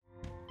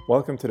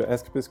Welcome to the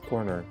Escapist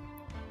Corner.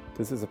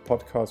 This is a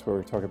podcast where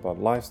we talk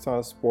about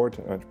lifestyle, sport,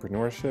 and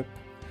entrepreneurship.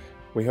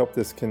 We hope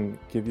this can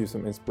give you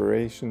some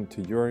inspiration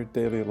to your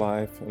daily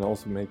life and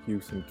also make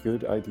you some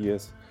good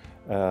ideas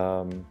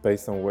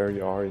based on where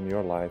you are in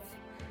your life.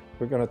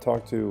 We're going to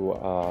talk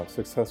to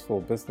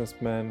successful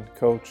businessmen,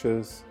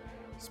 coaches,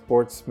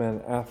 sportsmen,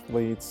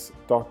 athletes,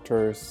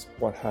 doctors,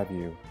 what have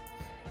you.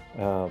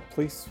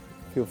 Please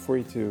feel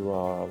free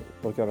to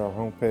look at our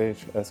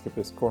homepage,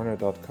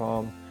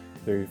 escapistcorner.com.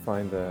 There you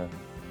find the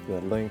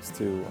links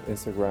to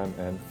Instagram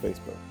and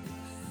Facebook.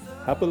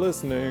 Happy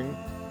listening!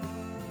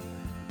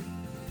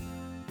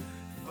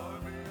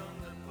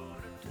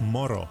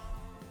 Moro.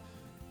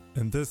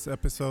 In this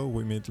episode,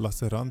 we meet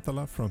Lasse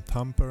Rantala from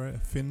Tampere,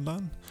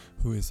 Finland,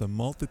 who is a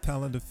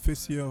multi-talented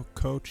physio,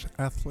 coach,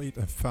 athlete,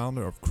 and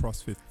founder of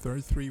CrossFit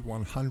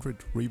 33-100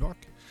 Reebok,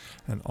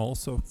 and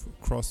also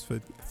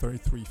CrossFit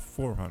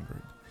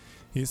 33-400.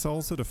 He is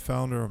also the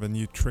founder of a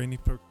new training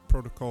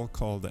protocol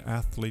called the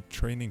Athlete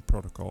Training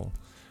Protocol,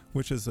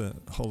 which is a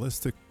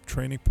holistic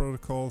training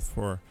protocol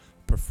for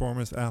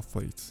performance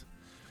athletes.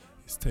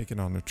 He's taken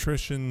on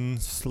nutrition,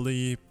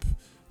 sleep,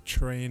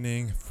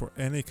 training for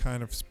any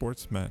kind of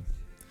sportsman.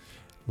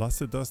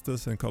 Lasse does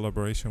this in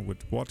collaboration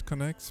with What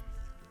Connects,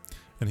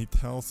 and he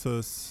tells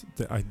us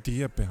the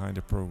idea behind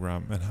the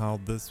program and how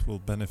this will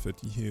benefit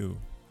you.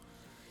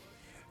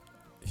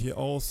 He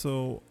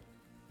also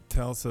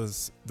tells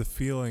us the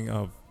feeling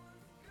of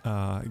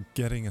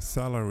getting a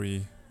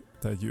salary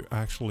that you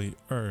actually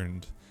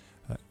earned.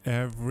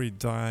 Every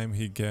dime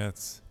he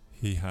gets,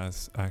 he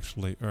has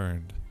actually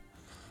earned.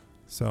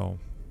 So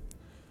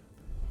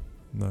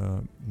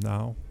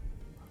now,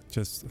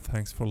 just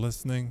thanks for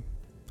listening.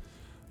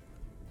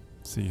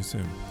 See you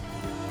soon.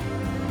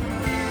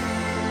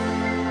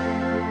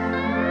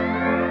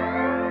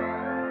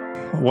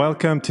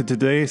 Welcome to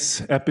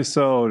today's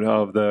episode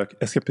of the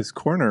Escapist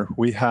Corner.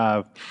 We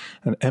have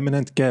an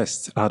eminent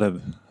guest out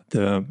of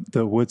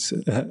the woods,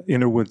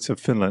 inner woods of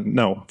Finland.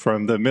 No,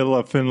 from the middle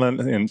of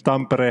Finland in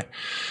Tampere.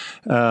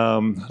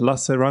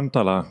 Lasse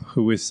Rantala,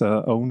 who is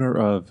owner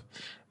of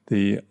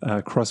the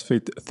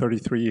CrossFit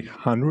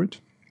 33-100.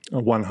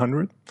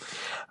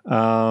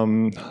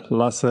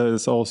 Lasse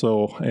is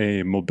also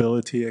a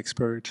mobility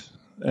expert,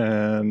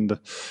 and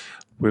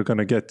we're going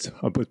to get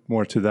a bit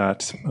more to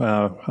that.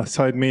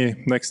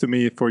 Next to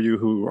me, for you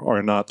who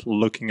are not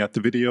looking at the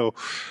video,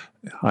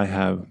 I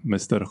have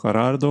Mr.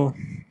 Gerardo.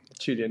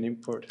 Chilean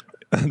import.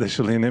 The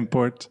Chilean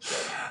import.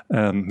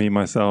 And me,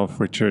 myself,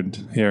 Richard,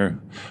 here.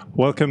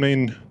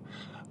 Welcoming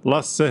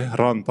Lasse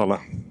Rantala.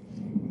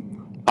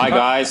 Hi,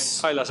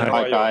 guys. Hi, Lasse.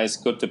 Hi, guys.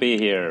 Good to be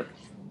here.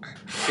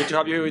 Good to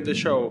have you in the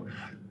show.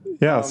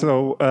 Yeah,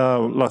 so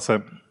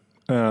Lasse,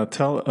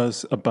 tell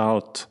us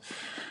about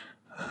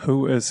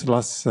who is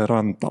Lasse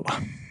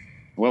Rantala?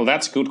 Well,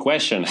 that's a good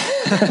question.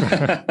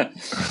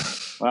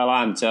 Well,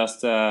 I'm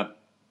just an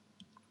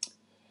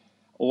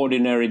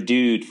ordinary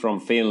dude from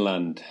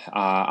Finland.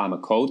 I'm a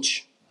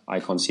coach. I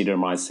consider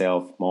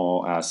myself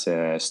more as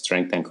a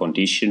strength and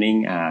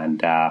conditioning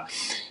and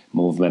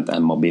movement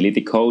and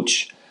mobility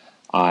coach.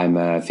 I'm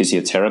a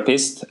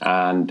physiotherapist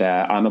and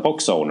I'm a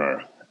box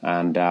owner.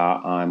 And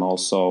I'm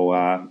also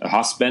a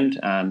husband,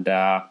 and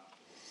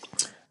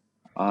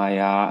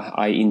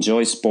I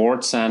enjoy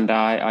sports, and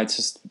I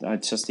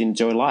just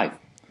enjoy life.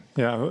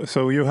 Yeah,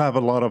 so you have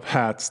a lot of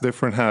hats,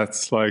 different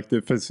hats, like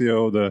the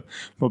physio, the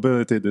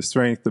mobility, the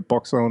strength, the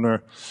box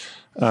owner.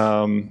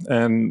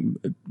 And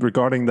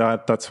regarding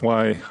that, that's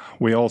why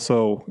we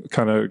also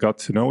kind of got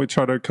to know each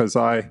other, because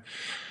I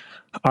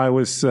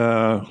was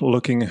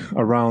looking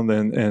around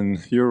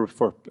in Europe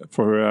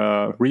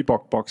for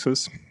Reebok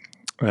boxes.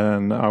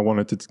 And I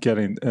wanted to get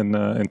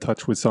in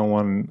touch with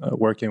someone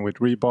working with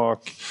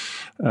Reebok,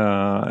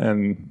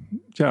 and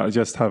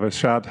just have a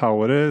chat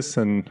how it is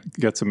and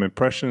get some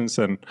impressions.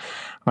 And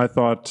I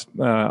thought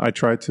I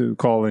tried to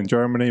call in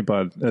Germany,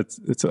 but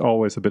it's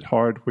always a bit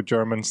hard with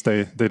Germans.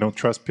 They don't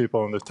trust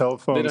people on the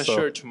telephone. They don't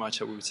share too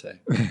much, I would say.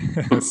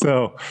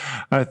 So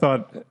I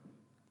thought,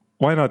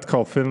 why not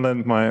call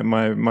Finland?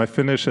 My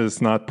Finnish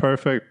is not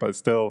perfect, but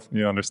still,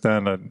 you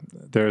understand that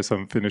there are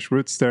some Finnish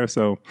roots there.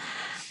 So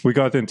we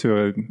got into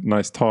a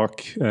nice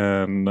talk,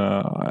 and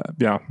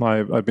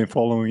I've been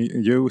following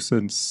you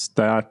since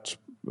that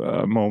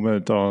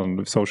moment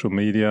on social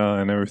media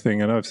and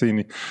everything, and I've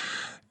seen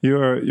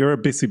you're a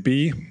busy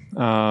bee,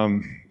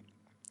 and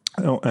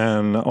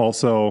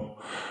also,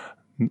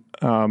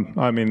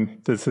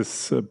 this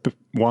is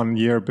 1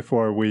 year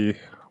before we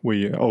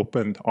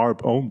opened our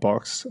own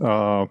box.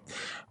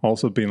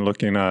 Also been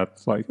looking at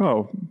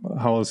how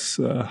is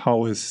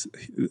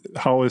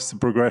the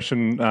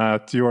progression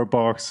at your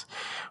box?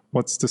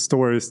 What's the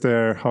stories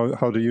there?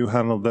 How do you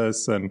handle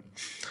this? And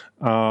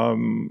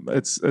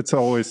it's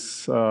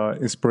always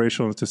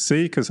inspirational to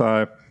see, because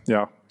I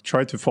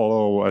try to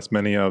follow as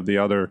many of the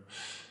other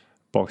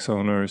box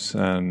owners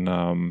and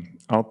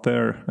out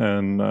there,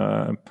 and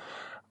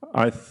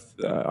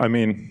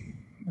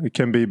it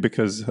can be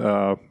because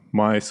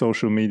my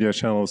social media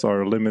channels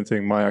are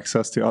limiting my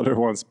access to other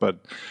ones, but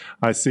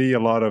I see a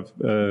lot of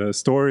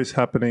stories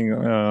happening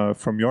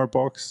from your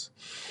box.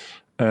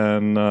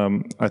 And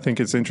I think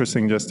it's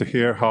interesting just to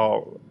hear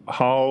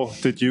how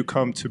did you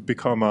come to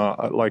become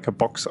a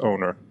box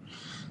owner?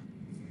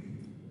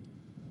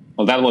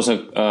 Well, that was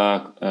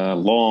a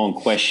long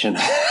question.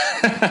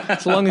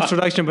 It's a long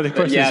introduction, but the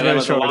question is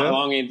very short. Yeah,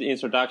 long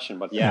introduction,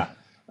 but yeah.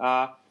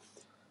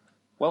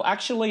 Well,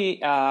 actually,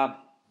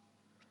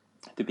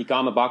 to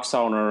become a box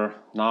owner,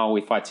 now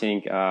if I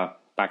think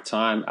back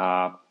time,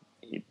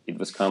 it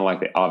was kind of like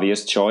the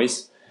obvious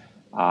choice.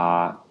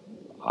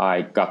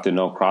 I got to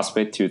know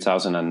CrossFit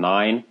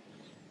 2009.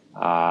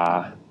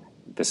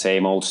 The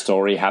same old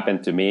story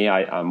happened to me.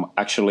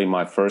 Actually,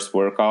 my first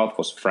workout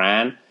was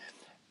Fran,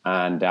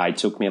 and it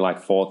took me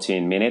like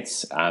 14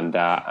 minutes. And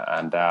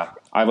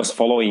I was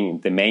following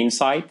the main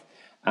site,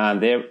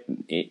 and there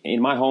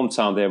in my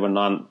hometown there were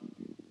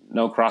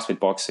no CrossFit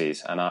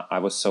boxes, and I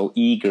was so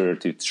eager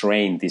to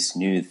train this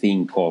new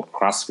thing called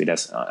CrossFit,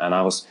 and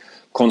I was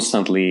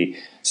constantly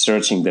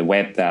searching the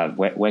web that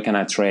where can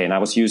I train. I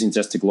was using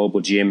just a global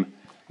gym.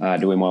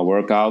 Doing my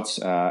workouts,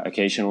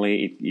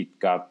 occasionally it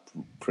got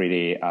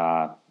pretty,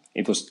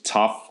 it was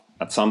tough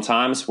at some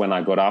times when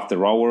I got off the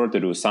rower to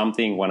do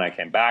something. When I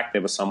came back,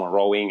 there was someone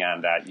rowing,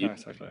 and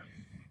Exactly.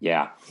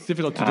 Yeah, it's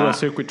difficult to do a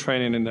circuit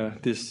training in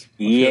these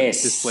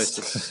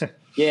places.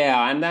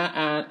 Yeah,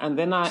 and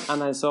then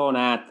I saw an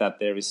ad that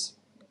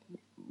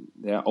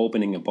they're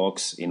opening a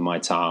box in my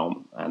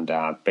town, and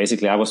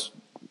basically I was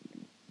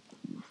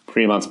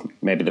pretty much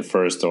maybe the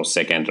first or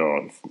second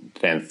or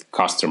 10th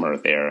customer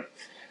there.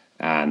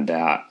 And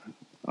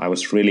I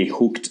was really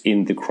hooked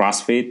into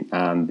CrossFit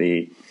and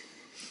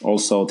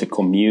also the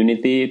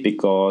community,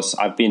 because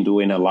I've been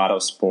doing a lot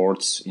of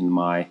sports in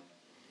my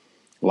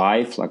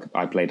life. Like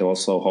I played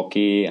also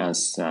hockey and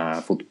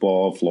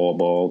football,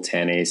 floorball,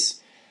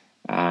 tennis,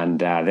 and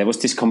there was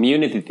this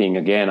community thing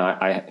again.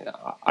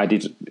 I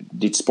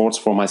did sports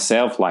for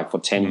myself, like for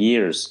 10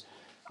 years.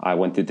 I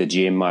went to the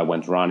gym, I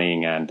went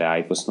running, and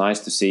it was nice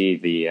to see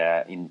the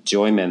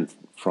enjoyment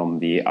from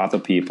the other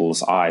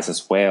people's eyes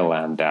as well,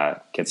 and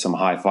get some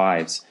high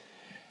fives.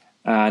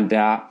 And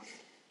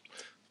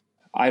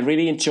I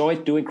really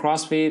enjoyed doing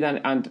CrossFit,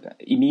 and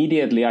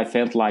immediately I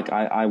felt like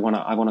I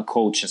wanna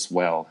coach as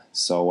well.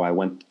 So I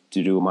went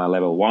to do my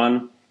level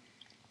 1,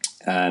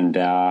 and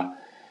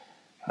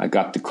I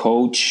got the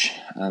coach,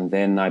 and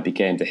then I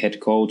became the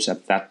head coach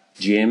at that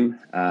gym,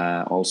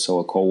 also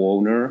a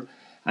co-owner.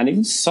 And it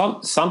was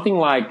something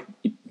like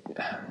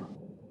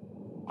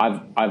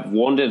I've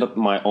wanted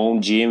my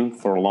own gym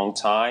for a long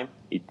time.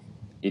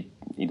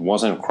 It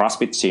wasn't a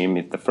CrossFit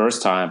gym the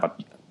first time,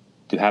 but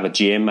to have a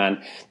gym, and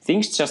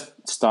things just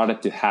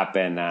started to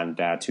happen. And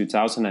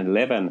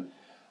 2011,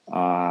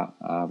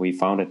 we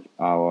founded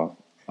our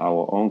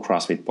own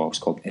CrossFit box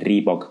called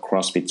Reebok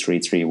CrossFit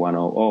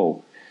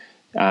 33100.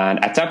 And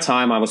at that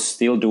time, I was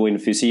still doing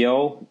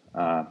physio,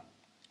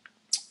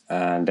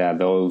 and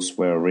those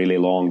were really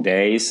long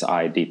days.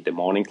 I did the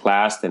morning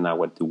class, then I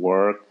went to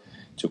work.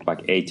 Took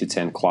like 8 to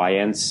 10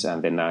 clients,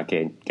 and then I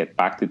can get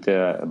back to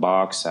the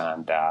box,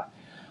 and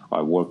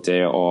I worked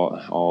there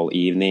all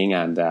evening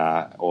and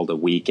all the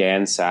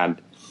weekends. And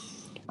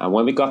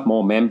when we got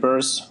more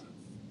members,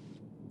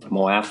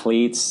 more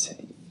athletes,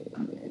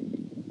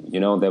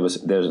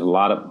 there's a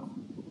lot of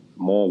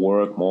more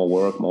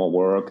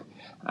work,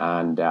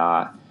 and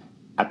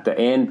at the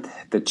end,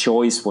 the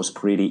choice was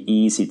pretty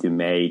easy to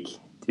make,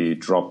 to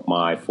drop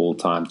my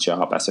full-time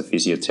job as a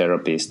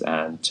physiotherapist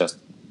and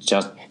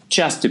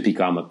just to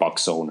become a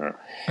box owner.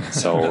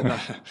 So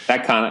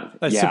that kind of...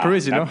 That's super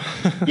easy, no?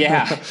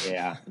 Yeah.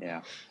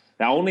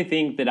 The only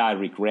thing that I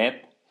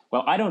regret,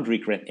 well, I don't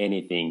regret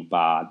anything,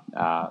 but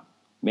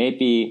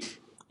maybe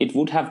it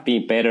would have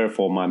been better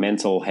for my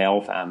mental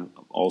health and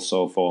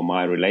also for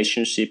my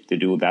relationship to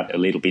do that a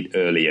little bit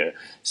earlier.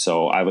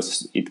 So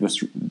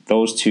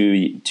those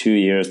two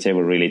years, they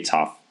were really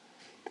tough,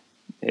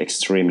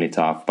 extremely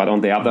tough. But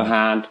on the other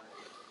hand,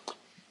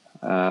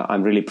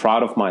 I'm really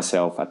proud of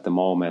myself at the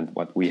moment,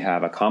 what we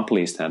have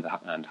accomplished and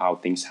how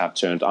things have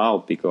turned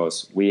out,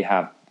 because we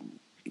have,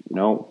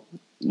 no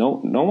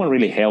one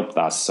really helped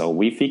us. So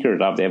we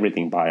figured out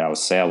everything by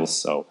ourselves.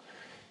 So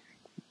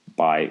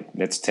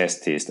let's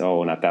test this.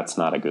 Oh, no, that's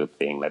not a good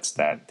thing. Let's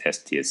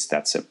test this.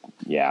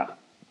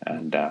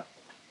 And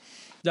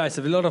it's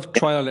a lot of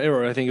trial and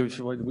error. I think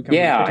we can.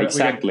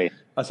 Exactly.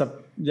 As a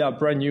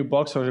brand new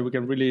boxer, we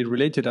can really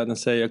relate to that and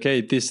say, okay,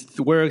 this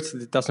works,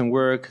 it doesn't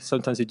work.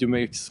 Sometimes you do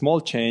make a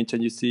small change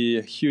and you see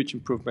a huge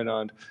improvement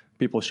on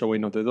people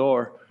showing up the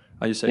door,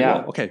 and you say,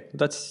 well, okay,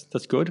 that's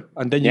good.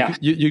 And then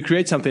you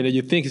create something that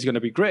you think is going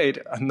to be great,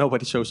 and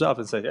nobody shows up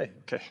and say, hey,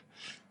 okay,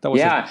 that was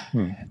it.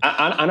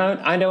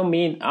 I don't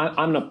mean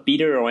I'm not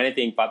bitter or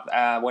anything, but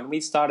when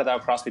we started our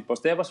CrossFit box,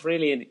 there was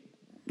really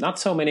not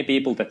so many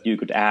people that you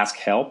could ask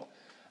help.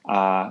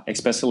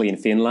 Especially in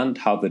Finland,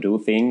 how to do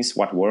things,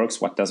 what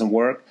works, what doesn't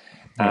work.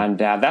 And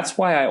that's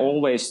why I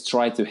always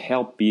try to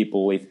help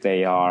people if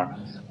they are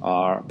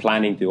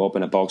planning to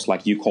open a box,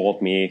 like you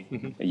called me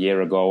a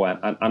year ago,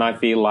 and I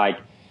feel like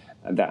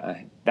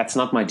that's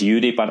not my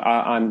duty, but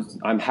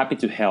I'm happy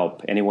to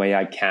help any way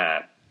I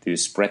can to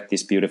spread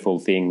this beautiful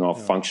thing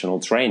of functional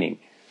training.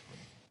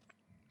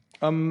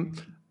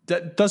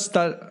 Because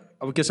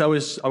I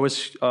was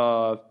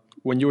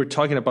when you were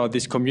talking about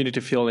this community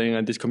feeling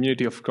and this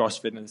community of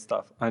CrossFit and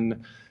stuff,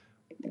 and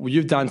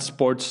you've done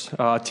sports,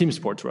 team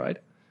sports, right?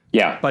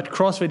 Yeah. But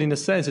CrossFit, in a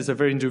sense, is a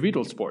very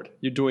individual sport.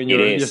 You're doing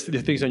your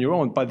things on your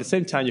own, but at the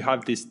same time, you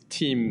have this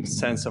team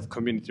sense of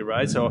community,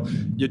 right? So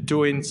you're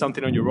doing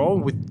something on your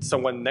own with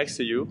someone next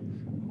to you.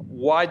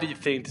 Why do you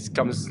think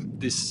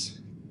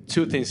these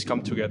two things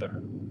come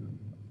together?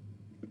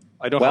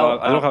 I don't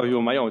have you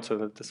on my own, so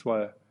that's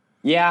why.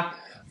 Yeah.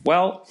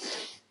 Well,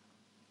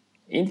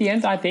 in the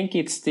end, I think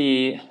it's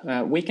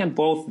we can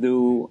both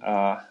do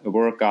a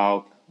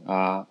workout.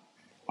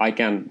 I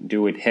can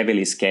do it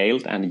heavily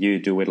scaled and you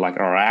do it like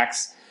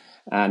RX.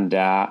 And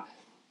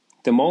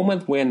the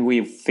moment when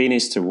we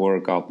finish the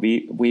workout,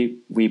 we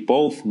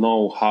both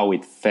know how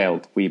it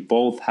felt. We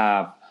both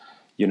have,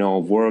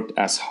 worked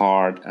as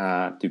hard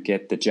to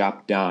get the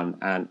job done.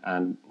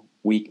 And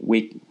we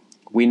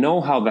know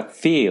how that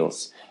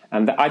feels.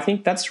 And I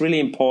think that's really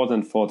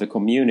important for the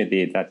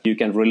community, that you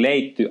can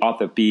relate to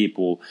other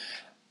people.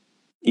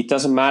 It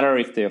doesn't matter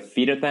if they're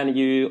fitter than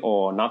you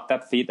or not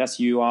that fit as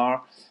you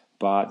are.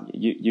 But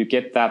you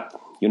get that,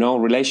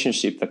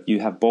 relationship that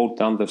you have both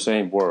done the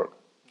same work.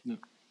 Yeah.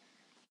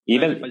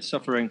 Even by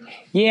suffering.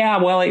 Yeah,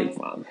 well, you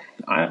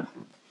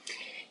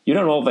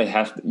don't always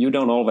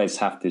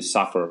have to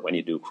suffer when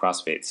you do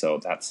CrossFit. So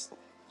that's.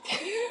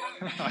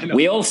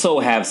 We also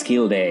have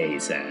skill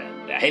days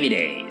and heavy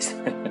days.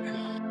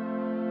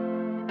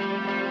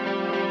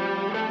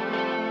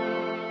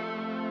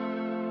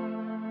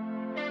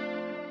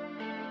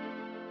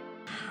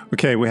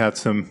 Okay, we had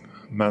some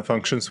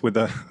malfunctions with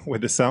the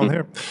sound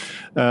here,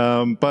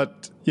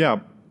 but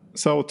yeah.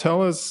 So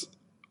tell us,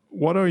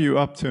 what are you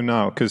up to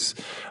now? Because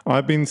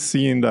I've been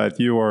seeing that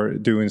you are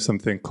doing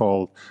something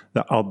called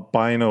the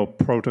Albino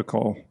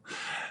Protocol,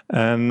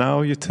 and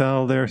now you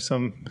tell there's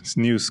some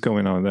news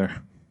going on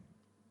there.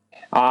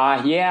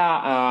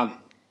 I'm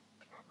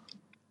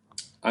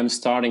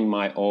starting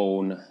my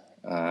own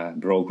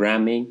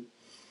programming.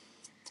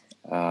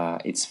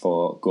 It's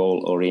for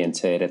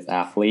goal-oriented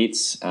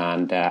athletes,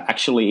 and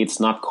actually it's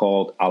not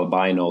called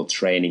Albino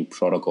Training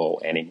Protocol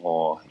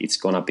anymore. It's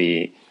going to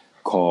be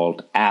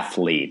called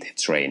Athlete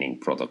Training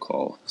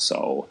Protocol.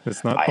 So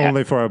it's not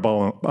only for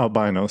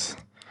albinos.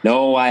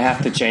 No, I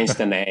have to change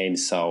the name.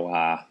 So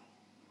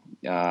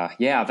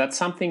that's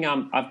something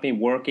I've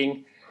been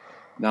working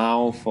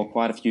now for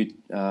quite a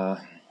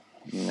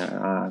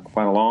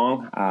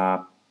long.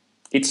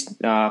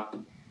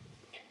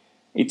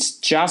 It's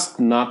just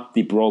not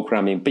the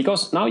programming,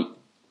 because now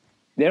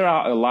there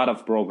are a lot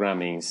of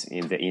programmings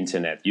in the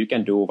internet. You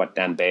can do what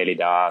Dan Bailey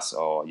does,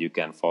 or you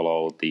can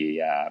follow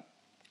the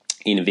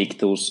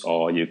Invictus,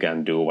 or you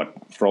can do what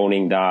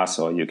Froning does,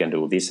 or you can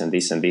do this and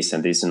this and this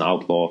and this and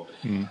Outlaw.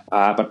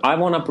 But I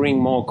want to bring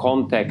more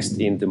context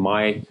into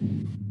my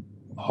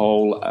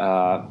whole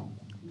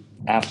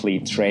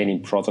athlete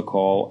training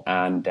protocol,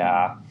 and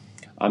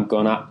I'm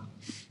going to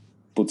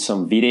put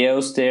some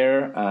videos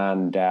there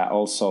and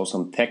also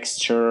some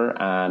texture,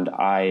 and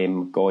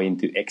I'm going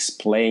to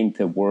explain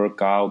the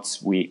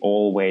workouts. We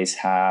always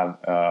have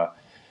a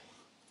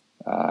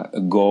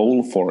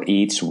goal for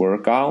each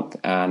workout,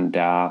 and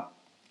the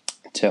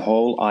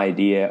whole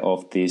idea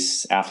of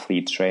this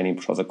athlete training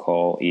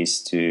protocol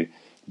is to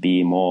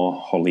be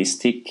more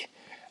holistic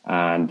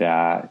and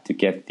to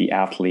get the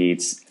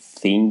athletes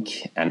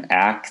think and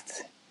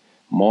act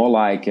more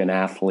like an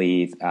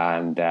athlete,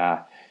 and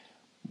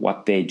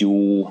what they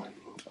do,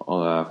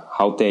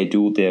 how they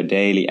do their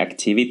daily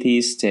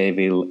activities, they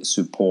will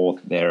support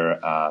their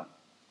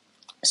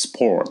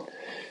sport. Yeah.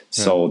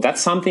 So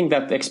that's something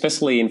that,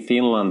 especially in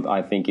Finland,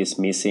 I think is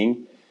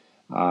missing.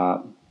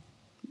 Let's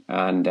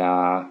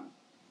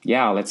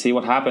see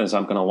what happens.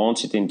 I'm going to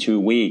launch it in 2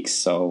 weeks.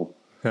 So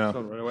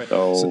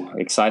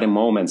exciting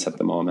moments at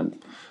the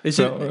moment. If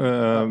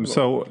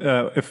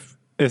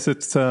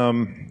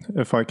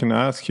I can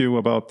ask you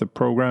about the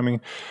programming,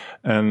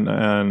 and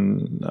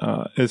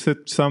is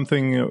it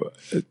something?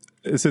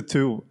 Is it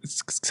to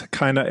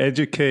kind of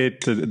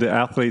educate the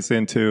athletes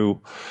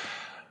into,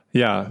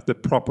 the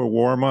proper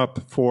warm up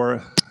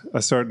for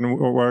a certain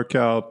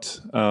workout,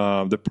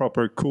 the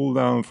proper cool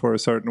down for a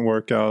certain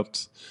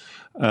workout?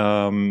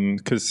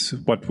 Because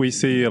what we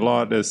see a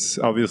lot is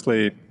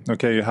obviously,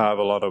 you have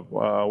a lot of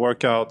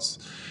workouts.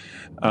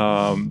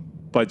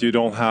 But you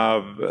don't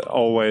have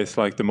always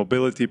like the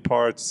mobility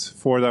parts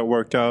for that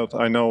workout.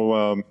 I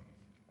know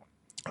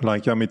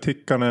like Jami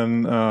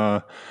Tikkanen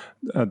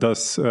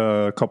does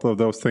a couple of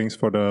those things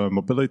for the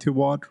Mobility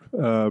WOD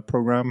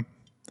program.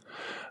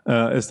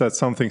 Is that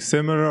something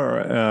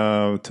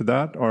similar to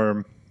that,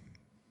 or?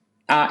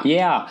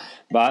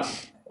 But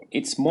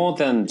it's more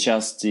than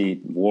just the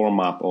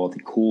warm-up or the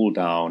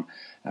cool-down.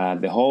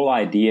 The whole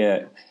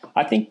idea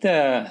I think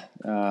the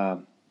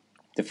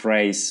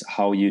phrase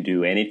 "how you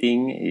do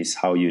anything is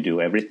how you do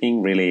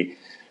everything" really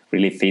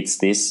fits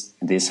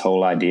this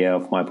whole idea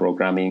of my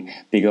programming,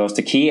 because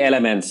the key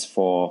elements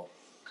for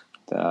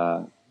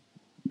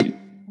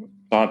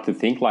start to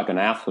think like an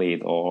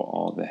athlete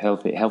or the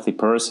healthy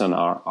person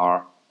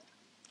are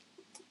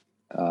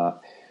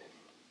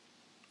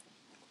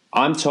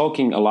I'm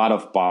talking a lot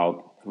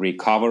about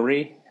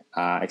recovery,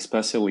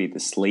 especially the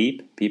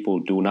sleep. People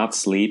do not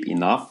sleep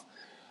enough.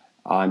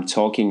 I'm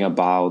talking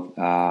about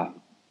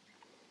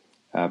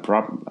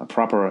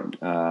proper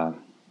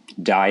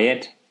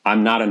diet.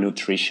 I'm not a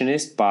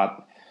nutritionist,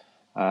 but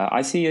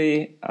I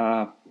see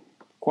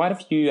quite a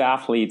few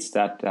athletes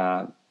that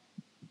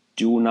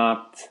do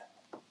not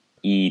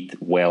eat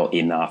well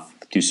enough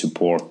to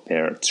support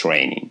their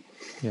training.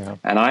 Yeah.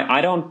 And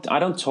I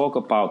don't talk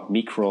about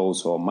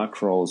micros or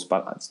macros,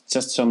 but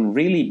just some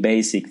really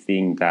basic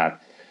thing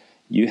that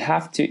you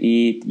have to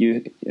eat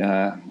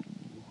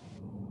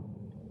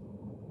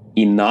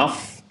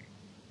enough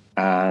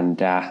and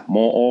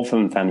more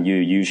often than you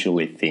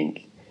usually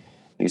think.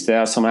 Because there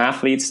are some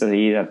athletes that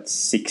eat at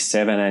 6,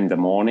 7 in the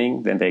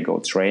morning, then they go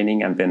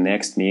training, and the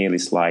next meal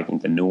is like in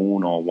the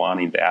noon or 1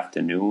 in the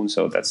afternoon.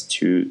 So that's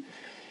too.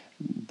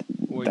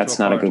 That's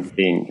not a good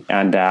thing.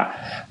 And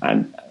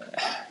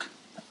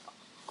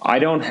I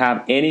don't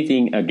have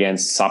anything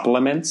against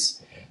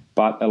supplements,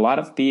 but a lot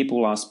of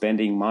people are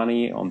spending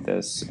money on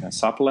these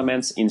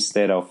supplements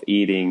instead of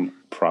eating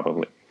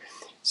properly.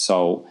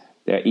 So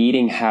their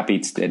eating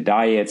habits, their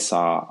diets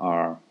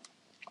are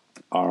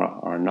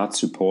not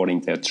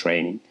supporting their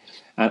training.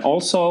 And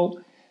also,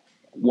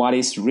 what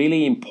is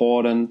really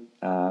important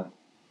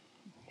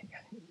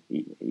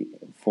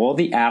for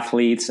the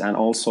athletes and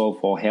also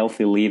for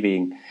healthy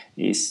living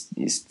is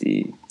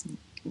the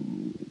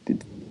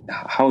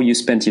how you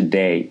spend your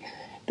day,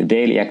 the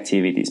daily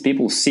activities.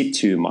 People sit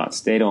too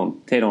much. They don't.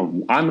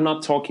 I'm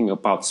not talking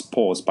about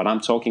sports, but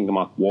I'm talking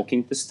about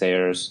walking the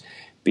stairs,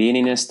 being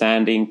in a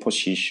standing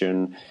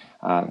position,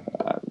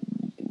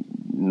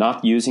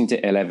 not using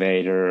the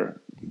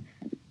elevator,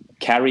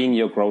 carrying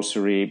your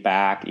grocery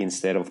bag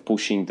instead of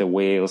pushing the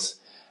wheels,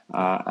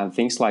 and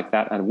things like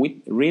that. And with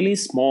really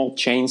small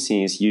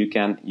changes, you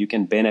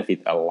can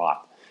benefit a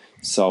lot.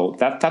 So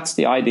that's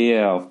the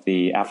idea of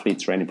the athlete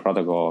training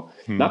protocol.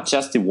 Not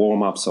just the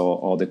warm-ups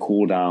or the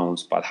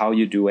cool-downs, but how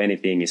you do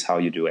anything is how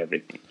you do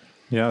everything.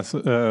 Yes,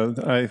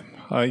 I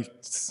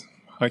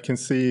can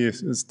see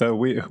is that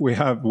we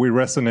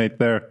resonate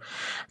there,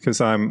 because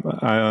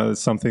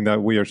something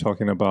that we are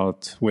talking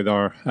about with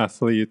our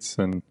athletes,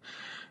 and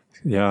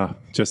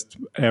just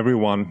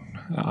everyone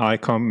I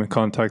come in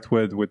contact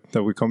with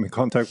that we come in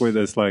contact with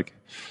is like,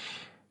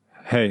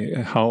 hey,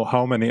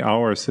 how many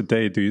hours a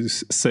day do you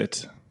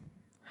sit?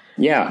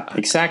 Yeah,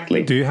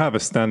 exactly. Do you have a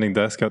standing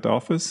desk at the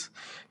office?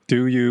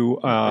 Do you?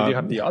 Do you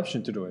have the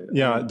option to do it?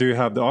 Yeah. Do you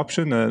have the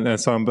option? And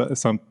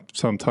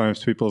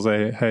sometimes people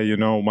say, hey,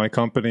 my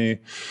company,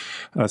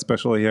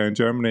 especially here in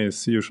Germany,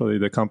 is usually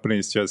the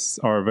companies just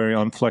are very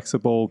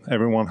unflexible.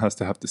 Everyone has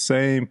to have the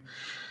same.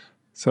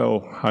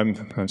 So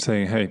I'm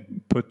saying, hey,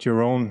 put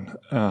your own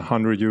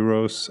 100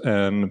 euros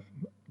and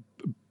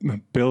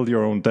build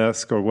your own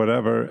desk or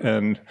whatever,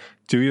 and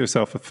do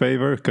yourself a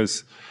favor,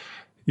 because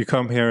you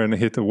come here and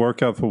hit a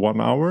workout for 1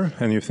 hour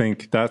and you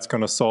think that's going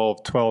to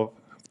solve 12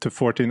 to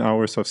 14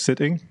 hours of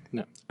sitting.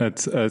 No.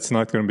 It's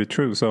not going to be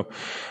true. So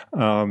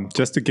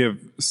just to give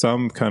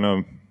some kind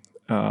of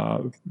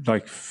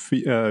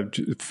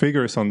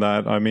figures on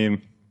that, I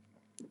mean,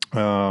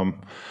 I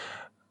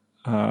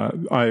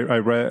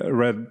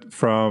read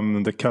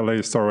from the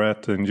Kelly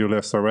Starrett and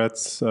Julia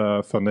Starrett's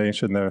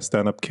foundation, their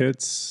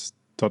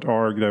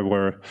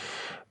standupkids.org.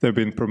 They've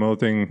been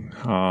promoting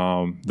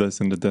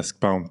this in the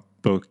Desk-Bound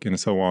book and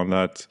so on.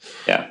 That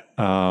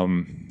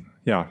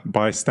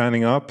by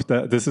standing up,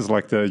 this is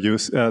like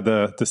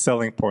the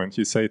selling point.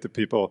 You say to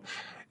people,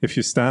 if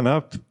you stand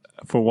up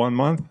for 1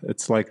 month,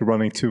 it's like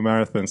running 2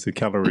 marathons in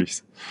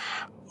calories.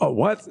 Oh,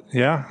 what?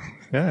 Yeah.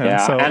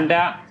 So, and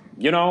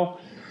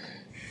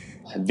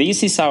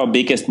this is our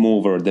biggest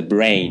mover, the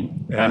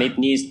brain. Yeah. And it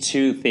needs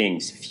 2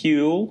 things: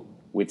 fuel,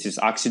 which is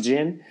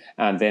oxygen,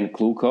 and then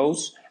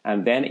glucose.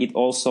 And then it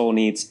also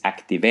needs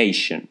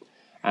activation.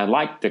 And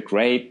like the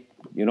great,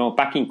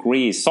 back in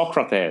Greece,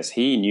 Socrates,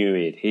 he knew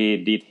it. He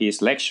did his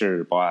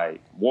lecture by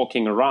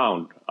walking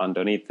around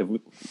underneath the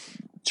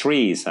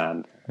trees.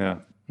 And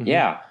And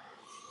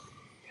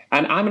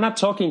I'm not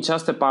talking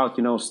just about,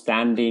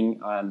 standing,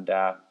 and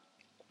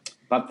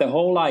but the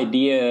whole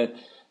idea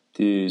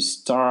to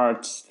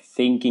start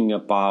thinking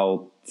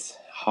about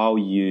how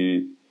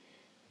you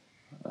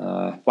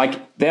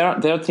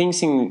there are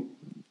things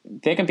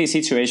there can be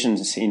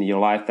situations in your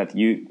life that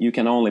you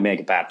can only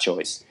make a bad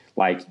choice.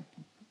 Like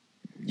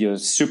you're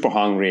super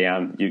hungry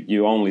and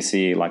you only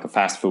see like a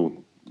fast food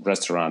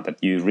restaurant that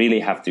you really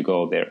have to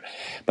go there.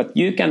 But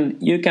you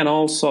can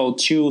also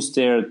choose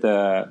there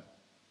the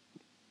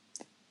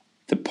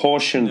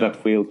portion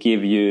that will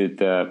give you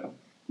the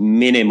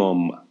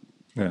minimum,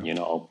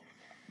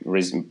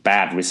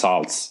 bad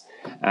results.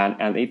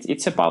 and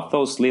it's about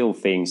those little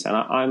things, and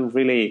I'm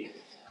really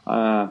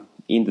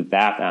into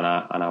that,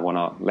 and I want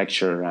to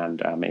lecture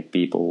and make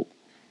people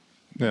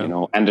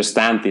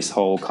understand this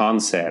whole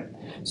concept.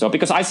 So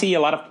because I see a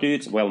lot of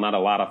dudes, well, not a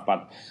lot of,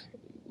 but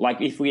like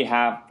if we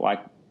have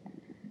like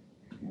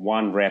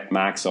 1 rep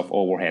max of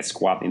overhead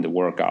squat in the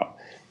workout,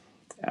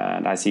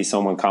 and I see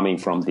someone coming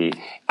from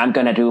I'm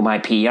going to do my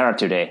PR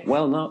today.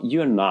 Well, no,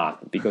 you're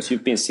not, because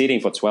you've been sitting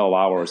for 12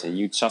 hours and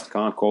you just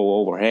can't go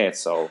overhead.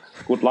 So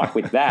good luck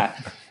with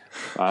that.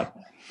 But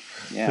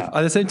yeah.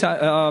 At the same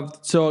time,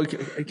 so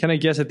can I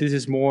guess that this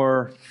is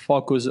more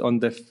focused on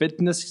the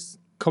fitness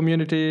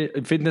community,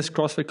 fitness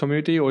CrossFit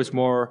community, or is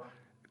more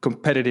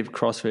competitive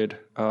CrossFit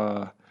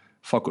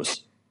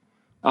focus?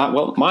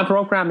 Well, my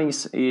program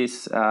is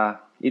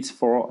it's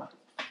for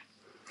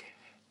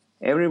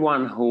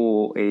everyone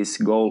who is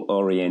goal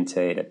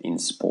oriented in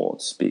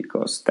sports,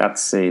 because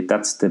that's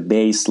the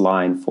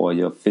baseline for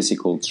your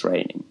physical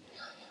training.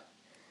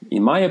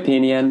 In my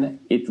opinion,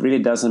 it really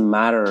doesn't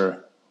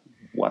matter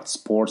what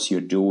sports you're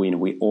doing.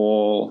 We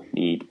all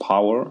need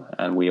power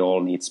and we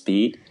all need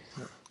speed.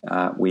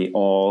 We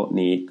all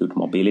need good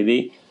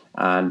mobility,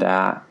 and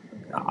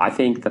I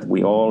think that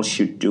we all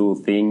should do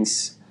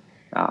things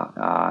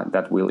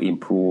that will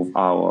improve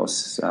our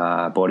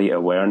body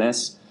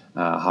awareness,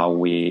 how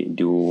we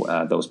do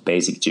those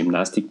basic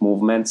gymnastic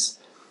movements,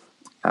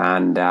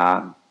 and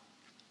my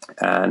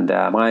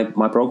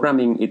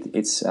programming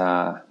it's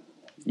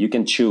you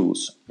can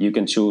choose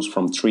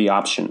from 3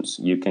 options.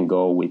 You can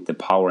go with the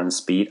power and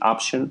speed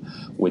option,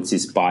 which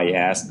is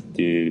biased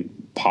to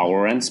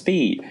power and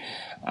speed.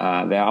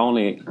 There are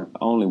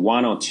only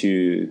 1 or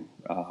 2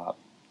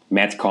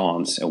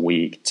 metcons a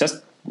week,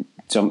 just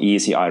some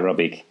easy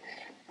aerobic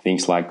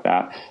things like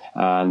that.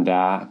 And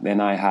then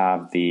I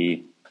have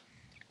the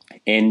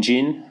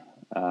engine,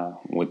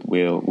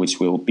 which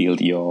will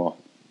build your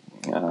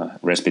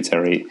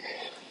respiratory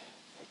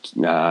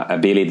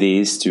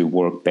abilities to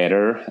work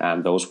better,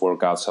 and those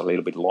workouts are a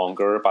little bit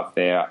longer, but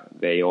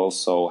they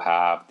also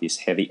have this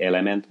heavy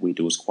element. We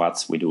do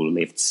squats, we do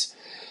lifts,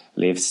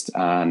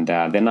 and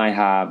then I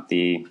have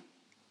the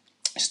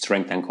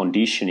strength and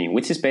conditioning,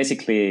 which is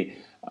basically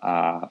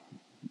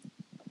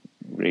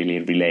really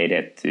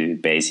related to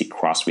basic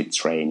CrossFit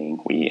training.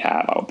 We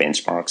have our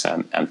benchmarks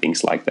and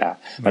things like that.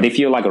 Mm-hmm. But if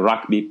you're like a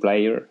rugby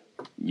player,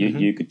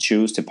 you could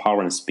choose the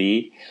power and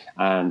speed,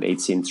 and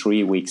it's in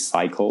 3-week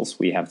cycles.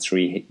 We have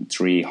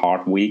three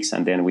hard weeks,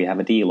 and then we have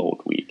a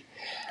deload week.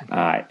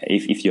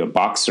 If you're a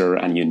boxer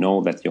and you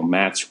know that your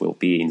match will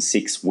be in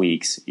 6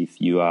 weeks, if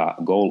you are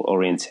a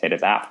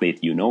goal-oriented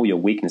athlete, you know your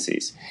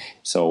weaknesses.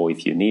 So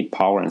if you need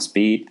power and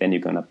speed, then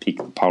you're going to pick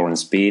the power and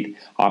speed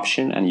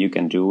option, and you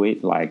can do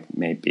it like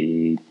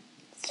maybe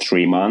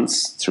 3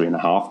 months,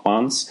 3.5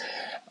 months,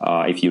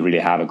 if you really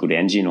have a good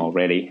engine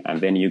already.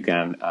 And then you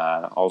can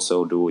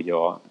also do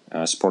your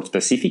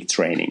sport-specific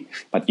training.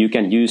 But you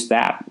can use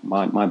that,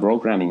 my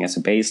programming, as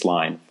a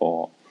baseline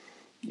for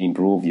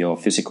improve your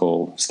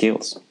physical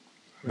skills.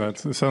 That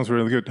sounds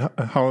really good.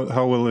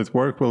 How will it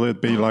work? Will it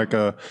be like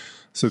a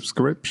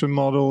subscription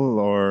model,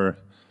 or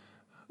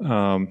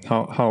how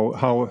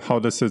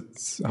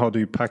do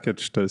you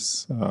package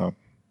this?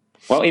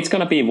 Well, it's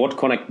going to be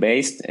WODconnect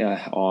based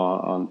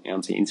on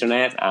the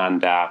internet,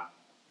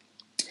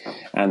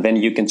 and then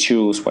you can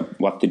choose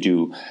what to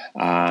do.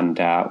 And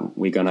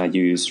we're going to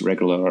use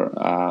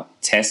regular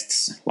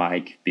tests,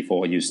 like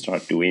before you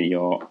start doing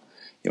your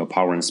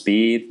power and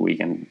speed. We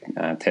can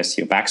test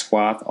your back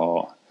squat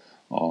or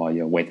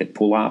your weighted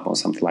pull-up or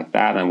something like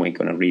that, and we're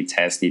going to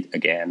retest it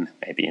again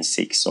maybe in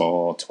 6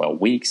 or 12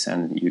 weeks,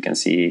 and you can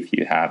see if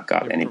you have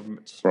got any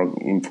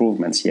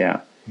improvements.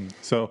 Yeah.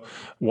 So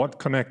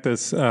WODconnect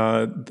is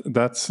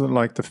that's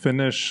like the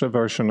Finnish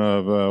version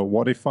of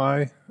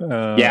Wodify?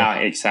 Yeah,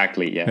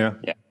 exactly. Yeah.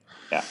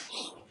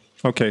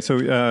 Okay, so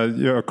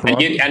you're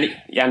correct. And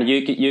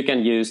you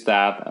can use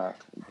that.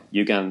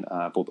 You can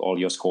put all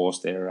your scores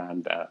there,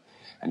 and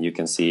you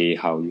can see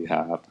how you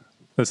have.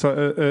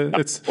 So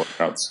it's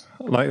workouts.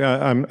 Like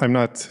I'm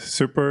not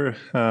super.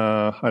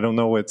 I don't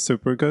know it's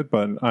super good,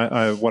 but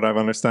I what I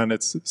understand,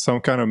 it's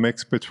some kind of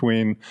mix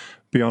between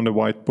Beyond the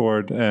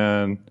Whiteboard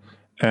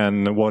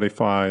and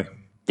Wodify.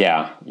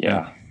 Yeah.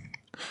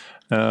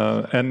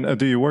 And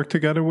do you work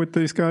together with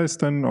these guys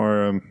then,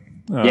 or?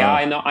 Yeah,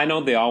 I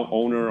know the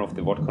owner of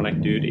the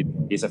WODconnect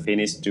dude. He's a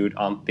Finnish dude,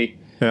 Antti.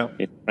 Yeah,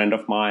 he's a friend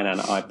of mine,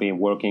 and I've been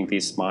working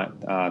this my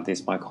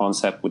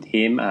concept with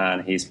him,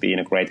 and he's been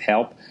a great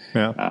help.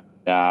 Yeah.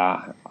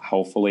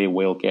 Hopefully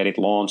we'll get it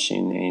launched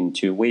in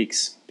 2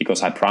 weeks,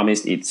 because I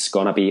promised it's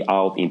gonna be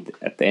out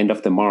at the end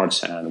of the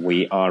March, and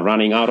we are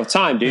running out of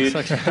time, dude.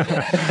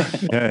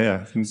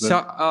 Yeah.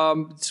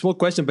 So, small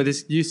question, but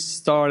you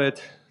started.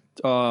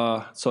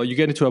 So you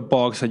get into a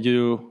box and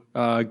you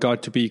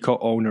got to be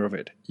co-owner of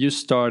it. You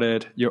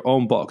started your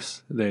own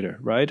box later,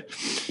 right?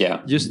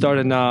 Yeah. You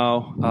started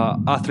now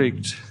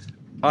athlete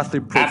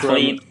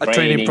program,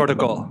 training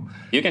protocol.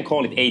 You can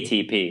call it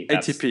ATP. ATP.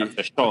 That's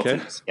the short.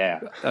 Okay. Yeah.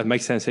 That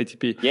makes sense,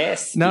 ATP.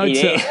 Yes. Now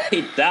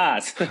it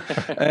does.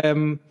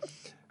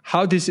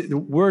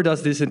 where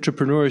does this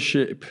entrepreneur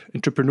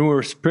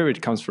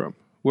spirit comes from?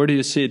 Where do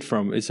you see it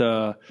from? Is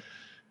it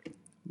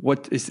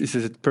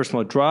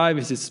personal drive?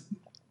 Is this,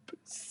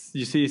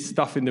 you see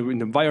stuff in the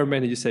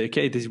environment and you say,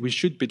 okay, we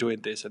should be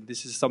doing this, and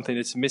this is something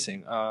that's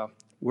missing.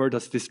 Where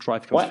does this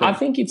drive come from? I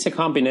think it's a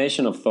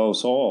combination of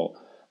those all.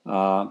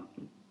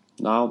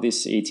 Now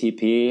this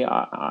ETP,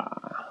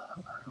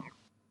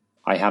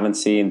 I haven't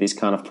seen this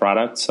kind of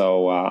product,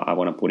 so I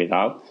want to put it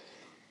out.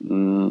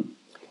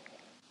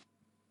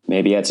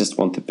 Maybe I just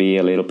want to be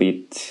a little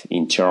bit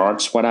in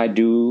charge what I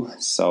do.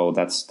 So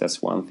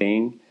that's one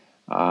thing.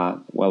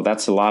 Well,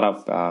 that's a lot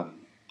of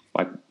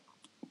like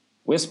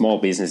we're small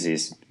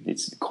businesses.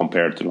 It's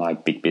compared to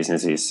like big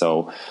businesses.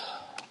 So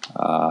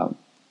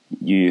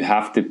you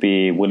have to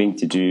be willing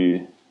to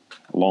do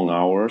long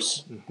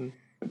hours,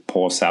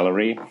 poor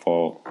salary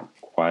for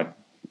quite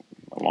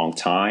a long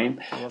time.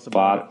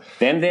 But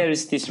then there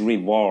is this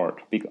reward.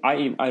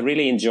 I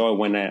really enjoy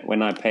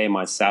when I pay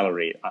my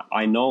salary.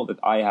 I know that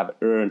I have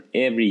earned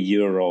every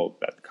euro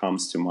that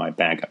comes to my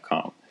bank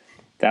account.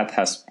 That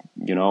has,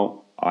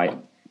 I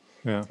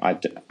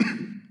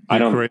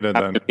don't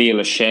have to feel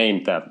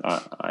ashamed that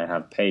I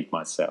have paid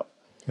myself.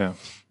 Yeah.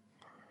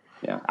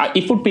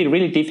 It would be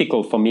really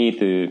difficult for me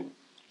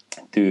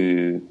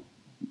to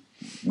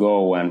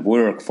go and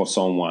work for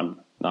someone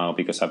now,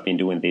 because I've been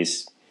doing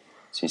this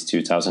since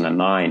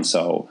 2009.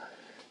 So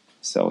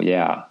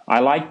yeah, I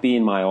like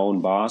being my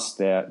own boss.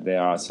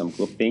 There are some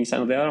good things,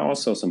 and there are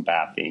also some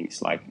bad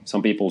things. Like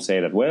some people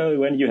say that, well,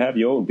 when you have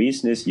your own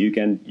business, you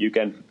can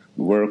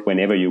work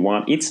whenever you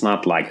want. It's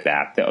not like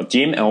that. The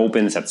gym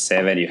opens at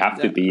 7. You have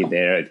to be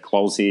there. It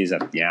closes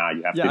at you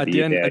have to be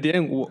there. At the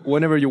end,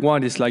 whenever you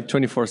want, it's like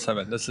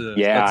 24/7. That's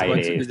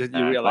what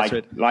you realize.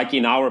 Like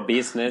in our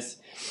business,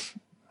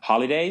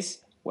 holidays.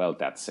 Well,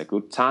 that's a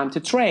good time to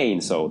train.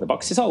 So the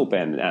box is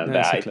open, and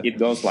it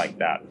goes like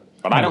that.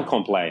 But I don't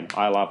complain.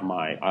 I love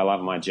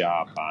my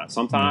job.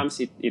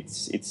 Sometimes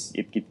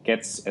it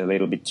gets a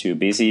little bit too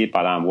busy,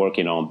 but I'm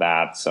working on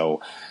that.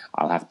 So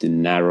I'll have to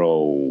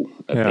narrow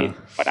a bit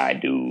what I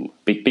do,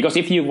 because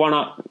if you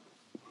wanna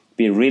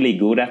be really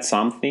good at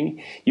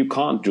something, you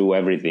can't do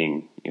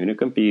everything. You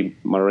can be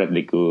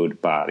moderately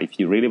good, but if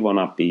you really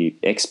wanna be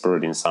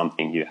expert in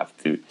something, you have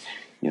to,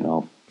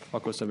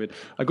 focus a bit.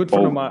 A good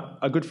friend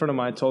of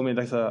mine told me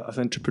that as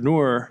an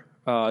entrepreneur,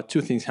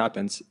 two things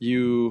happens.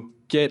 You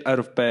get out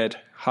of bed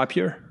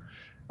happier,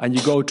 and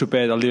you go to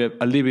bed a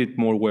little bit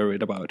more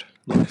worried about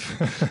life.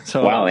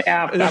 So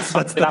that's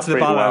the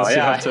balance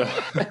you have to.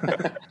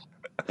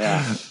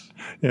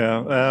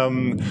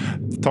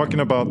 Talking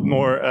about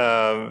more,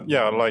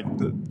 like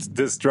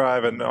this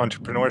drive and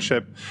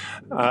entrepreneurship.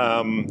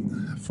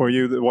 For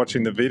you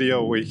watching the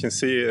video, we can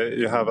see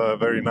you have a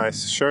very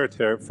nice shirt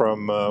here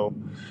from.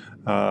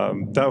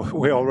 That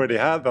we already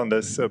had on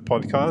this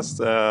podcast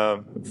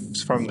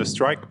from the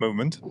strike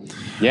movement.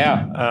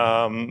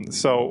 Yeah.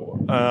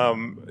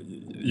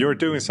 You're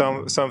doing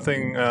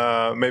something,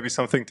 maybe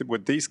something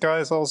with these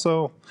guys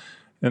also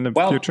in the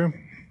future.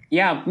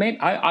 Yeah, maybe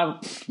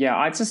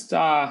I just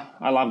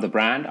I love the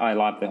brand. I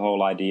love the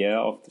whole idea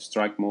of the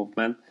strike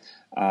movement.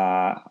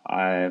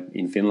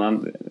 In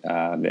Finland,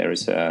 there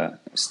is a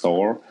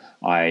store.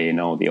 I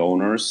know the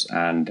owners,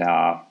 and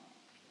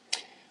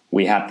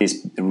we had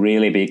this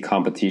really big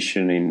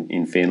competition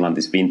in Finland,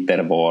 this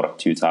Vintervår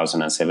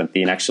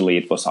 2017. Actually,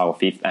 it was our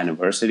 5th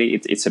anniversary.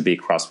 It's a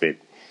big CrossFit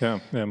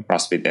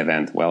CrossFit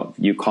event. Well,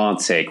 you can't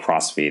say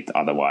CrossFit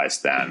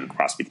otherwise than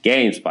CrossFit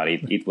Games, but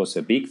it was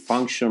a big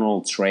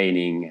functional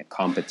training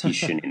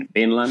competition in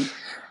Finland.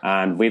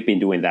 And we've been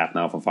doing that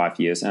now for 5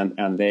 years.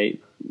 And they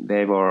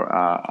were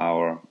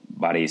our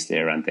buddies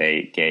there, and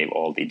they gave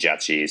all the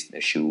judges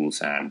the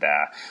shoes, and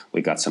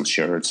we got some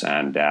shirts,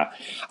 and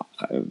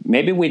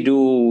maybe we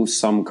do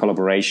some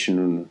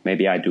collaboration.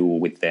 Maybe I do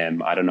with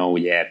them. I don't know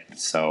yet.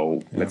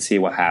 So let's see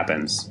what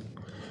happens.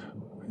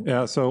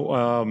 Yeah.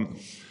 So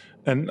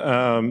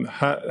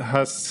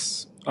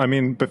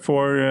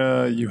before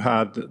you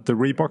had the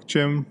Reebok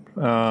gym,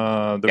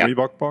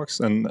 Reebok box,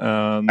 and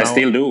now I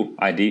still do.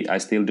 I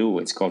still do.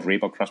 It's called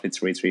Reebok CrossFit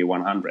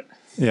 33100.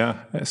 Yeah.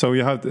 So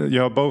you have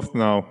both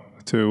now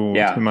to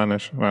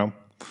manage. Well.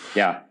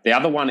 Yeah, the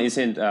other one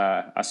isn't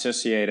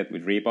associated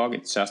with Reebok.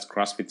 It's just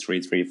CrossFit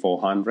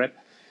 33400.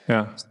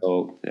 Yeah.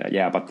 So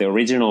but the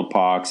original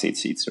box,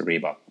 it's a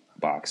Reebok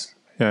box.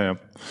 Yeah.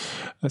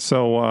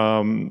 So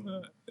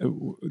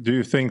do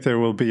you think there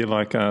will be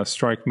like a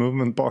strike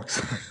movement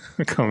box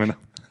coming up?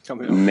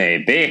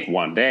 Maybe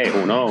one day.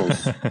 Who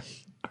knows?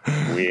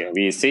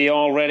 we see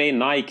already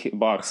Nike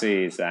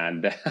boxes,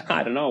 and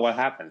I don't know what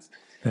happens.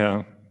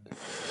 Yeah.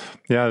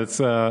 Yeah, it's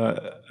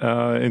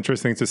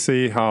interesting to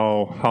see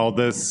how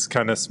this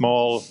kind of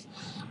small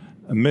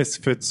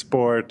misfit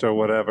sport or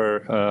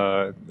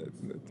whatever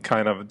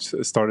kind of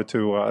started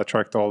to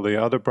attract all the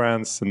other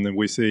brands. And then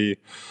we see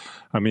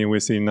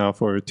now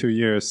for 2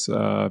 years,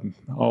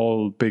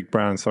 all big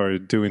brands are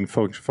doing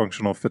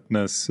functional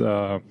fitness.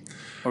 Or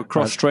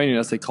cross-training,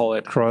 as they call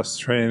it.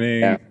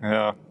 Cross-training,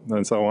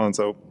 and so on.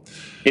 So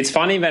it's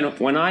funny,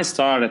 when I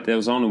started, there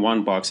was only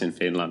one box in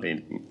Finland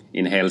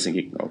in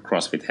Helsinki, or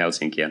CrossFit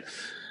Helsinki,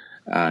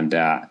 and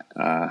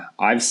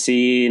I've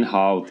seen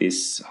how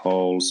this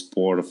whole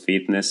sport of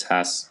fitness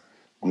has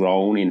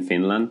grown in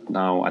Finland.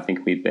 Now I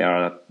think there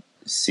are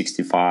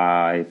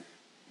 65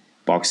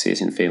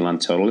 boxes in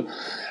Finland total,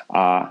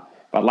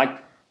 but like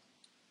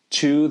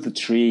 2 to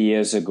 3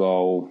 years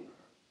ago,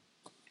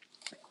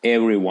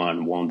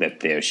 everyone wanted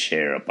their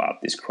share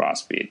about this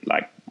CrossFit.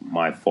 Like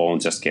my phone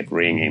just kept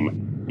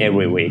ringing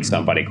every week.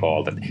 Somebody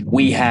called that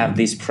we have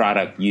this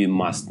product you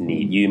must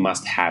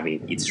have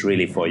it. It's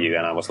really for you.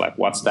 And I was like,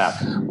 what's that?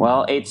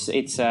 Well, it's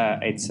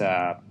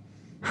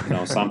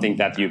something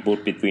that you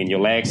put between your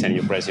legs and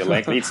you press your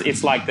legs.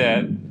 It's like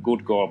the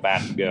good girl,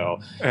 bad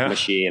girl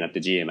machine at the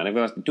gym. And I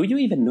was, do you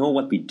even know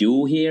what we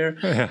do here?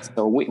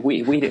 So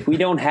we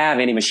don't have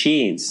any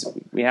machines.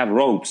 We have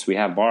ropes, we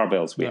have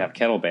barbells, we have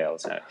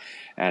kettlebells,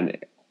 and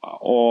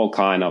all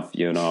kind of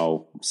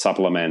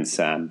supplements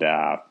and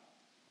but.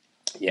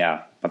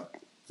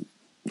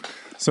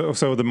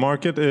 So the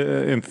market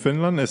in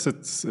Finland, is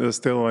it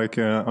still like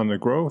under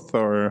growth,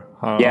 or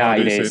how? Yeah, how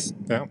it is.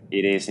 Yeah,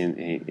 it is.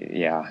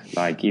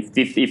 Like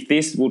if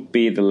this would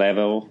be the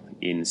level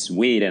in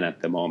Sweden at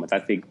the moment, I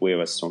think we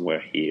were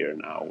somewhere here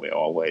now. We're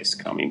always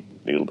coming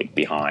a little bit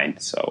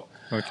behind. So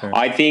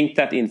I think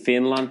that in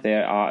Finland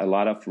there are a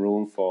lot of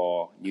room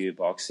for new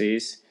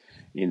boxes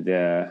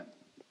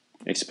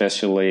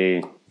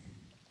especially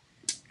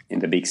in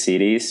the big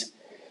cities.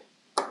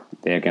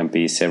 There can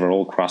be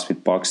several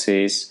CrossFit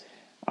boxes.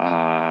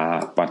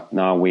 But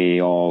now we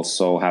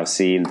also have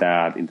seen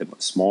that in the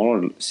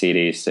smaller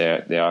cities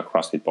there are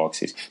CrossFit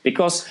boxes.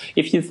 Because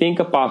if you think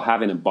about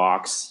having a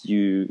box,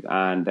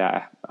 and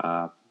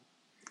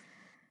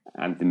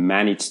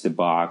manage the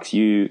box,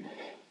 you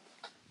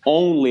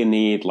only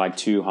need like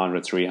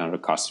 200,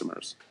 300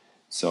 customers.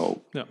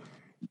 So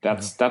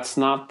that's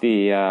not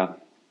the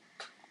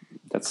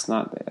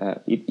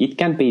it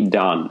can be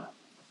done.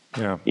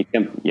 Yeah. It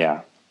can.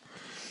 Yeah.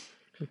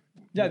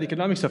 Yeah, the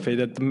economics of it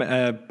that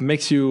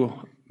makes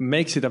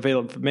it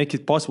available, make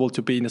it possible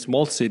to be in a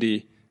small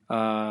city,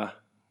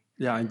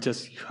 and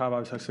just have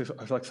a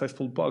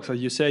successful box. As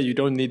you say, you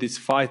don't need these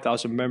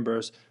 5,000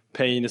 members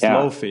paying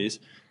low fees.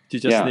 You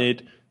just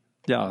need,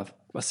 a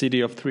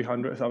city of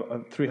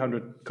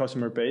 300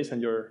 customer base,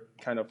 and you're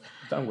kind of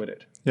done with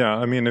it. Yeah,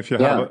 I mean, if you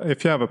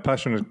have a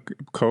passionate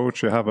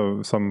coach, you have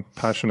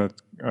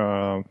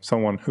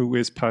someone who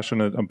is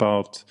passionate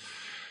about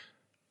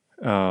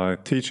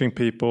teaching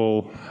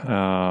people,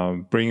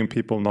 bringing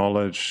people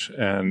knowledge,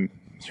 and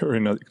you're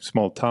in a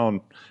small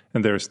town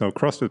and there's no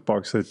CrossFit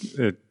box,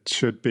 it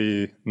should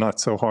be not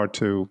so hard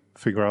to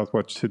figure out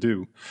what to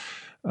do.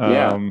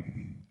 How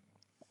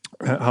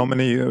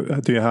many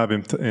do you have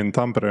in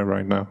Tampere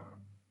right now?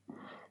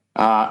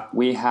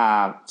 We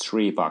have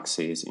 3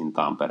 boxes in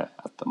Tampere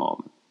at the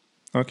moment.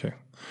 Okay.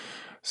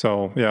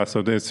 So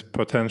there's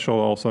potential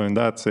also in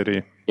that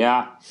city.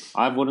 Yeah,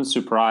 I wouldn't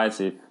surprise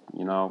if,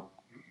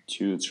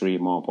 2-3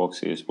 more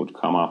boxes would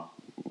come up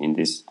in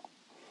this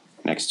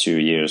next 2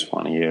 years,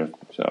 1 year.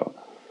 So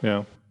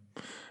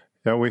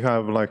we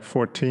have like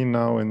 14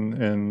 now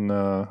in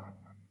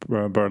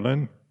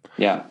Berlin.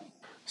 Yeah.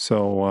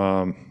 So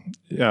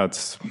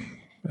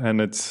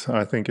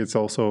I think it's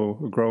also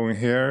growing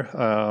here.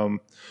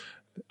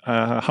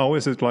 How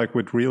is it like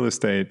with real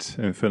estate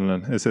in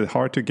Finland? Is it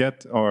hard to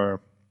get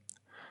or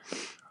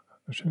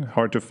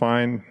hard to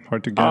find,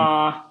 hard to get?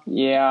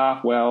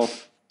 Well,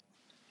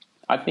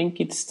 I think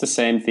it's the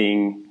same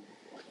thing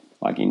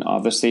like in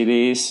other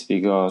cities,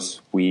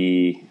 because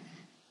we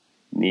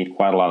need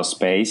quite a lot of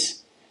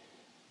space.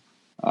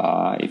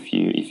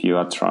 If you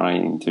are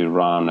trying to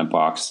run a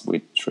box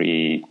with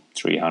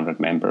 300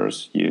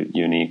 members,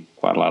 you need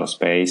quite a lot of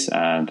space,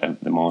 and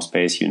the more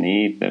space you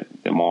need,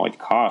 the more it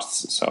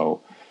costs.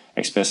 So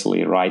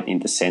especially right in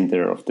the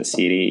center of the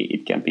city,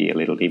 it can be a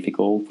little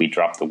difficult. We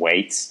drop the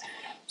weights,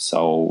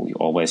 so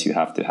always you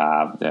have to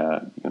have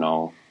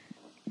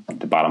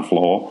the bottom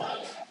floor.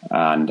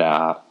 And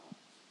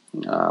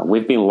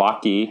we've been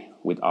lucky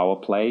with our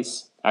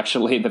place.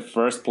 Actually, the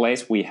first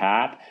place we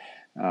had,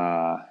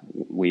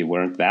 we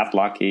weren't that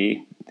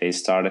lucky. They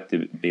started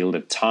to build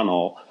a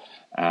tunnel,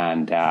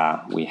 and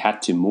we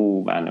had to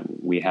move, and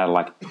we had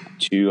like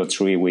 2 or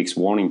 3 weeks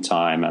warning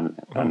time, and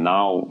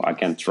now I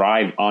can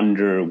drive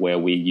under where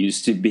we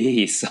used to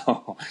be.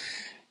 So,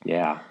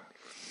 yeah.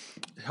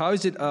 How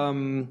is it?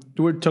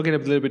 We're talking a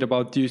little bit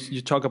about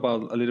you talk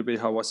about a little bit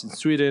how it was in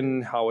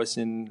Sweden, how it's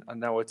and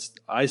now it's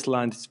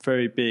Iceland. It's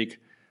very big.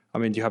 I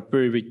mean, you have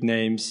very big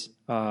names.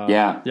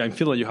 In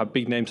Finland you have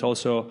big names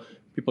also.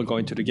 People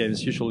going to the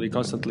games usually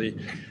constantly.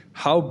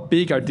 How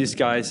big are these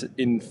guys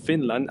in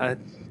Finland? And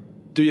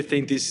do you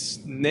think these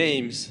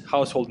names,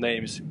 household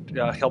names,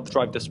 help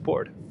drive the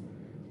sport?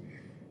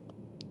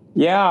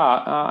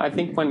 Yeah, I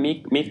think when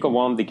Mikko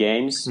won the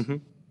games,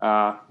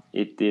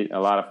 it did a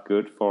lot of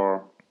good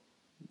for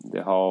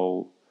the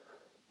whole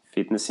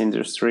fitness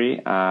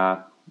industry.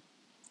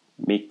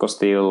 Mikko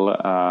still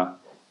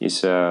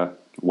is a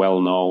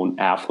well-known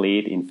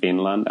athlete in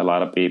Finland. A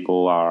lot of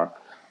people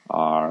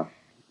are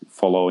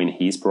following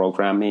his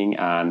programming,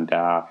 and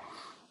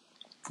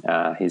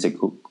He's a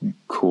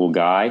cool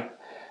guy.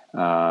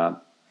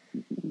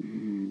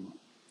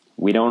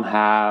 We don't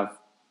have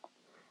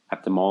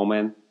at the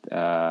moment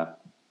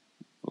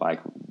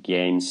like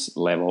games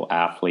level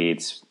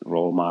athletes,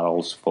 role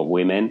models for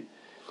women.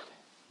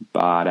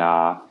 But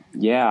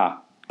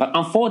but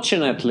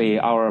unfortunately,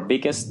 our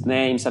biggest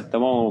names at the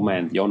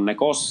moment, Jonne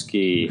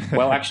Koski.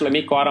 Well, actually,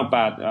 Mikko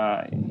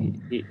Aronpää,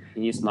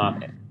 he's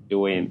not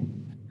doing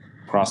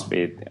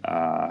CrossFit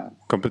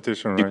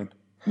competition, right?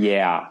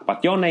 Yeah,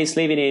 but Jonne is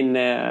living in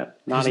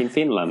not in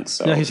Finland.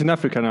 So yeah, he's in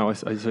Africa now. I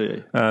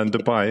say.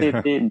 Dubai.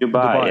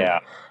 Dubai.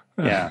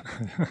 Yeah.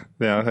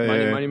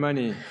 Yeah.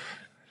 Money.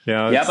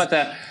 Yeah, but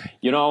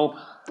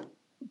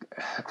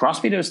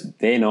CrossFitters,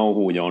 they know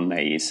who Jonne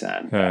is,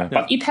 and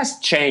but it has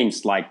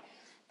changed. Like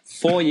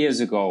 4 years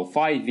ago,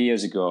 5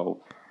 years ago,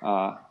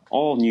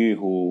 all knew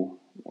who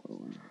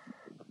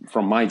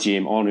from my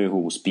gym. All knew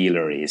who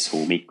Spieler is,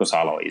 who Mikko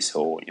Salo is,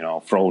 who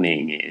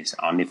Froning is,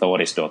 Anni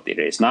Thorisdottir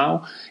is.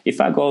 Now, if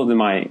I go to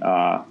my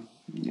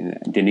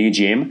the new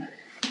gym,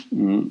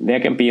 there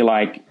can be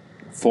like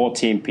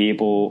 14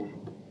 people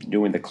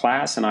doing the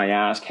class, and I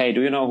ask, "Hey,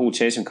 do you know who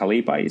Jason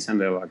Kalipa is?" And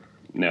they're like,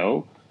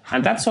 "No."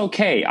 And that's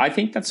okay. I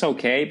think that's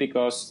okay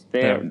because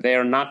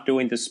they're not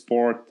doing the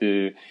sport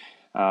to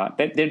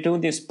they're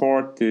doing this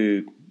sport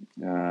to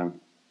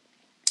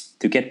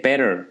get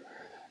better,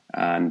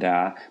 and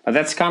but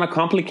that's kind of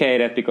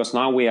complicated because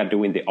now we are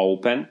doing the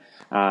Open,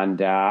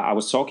 and I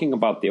was talking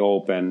about the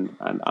Open,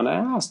 and I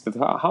asked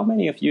how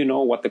many of you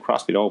know what the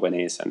CrossFit Open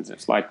is, and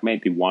it's like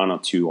maybe 1 or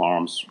 2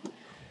 arms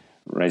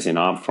raising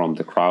up from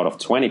the crowd of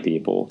 20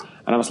 people.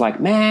 And I was like,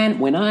 man,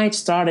 when I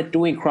started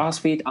doing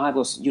CrossFit, I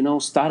was,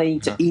 studying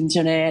the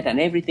internet and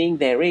everything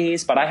there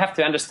is. But I have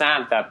to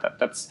understand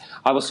that's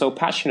I was so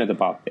passionate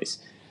about this.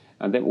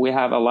 And then we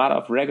have a lot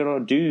of regular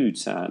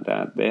dudes, and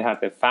they have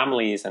their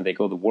families, and they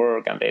go to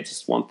work, and they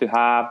just want to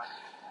have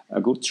a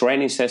good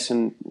training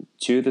session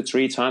 2 to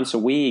 3 times a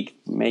week,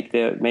 make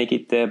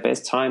it the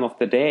best time of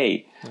the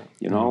day,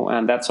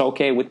 and that's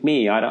okay with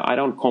me. I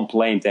don't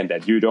complain them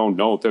that you don't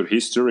know the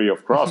history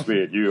of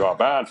CrossFit, you are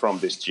banned from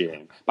this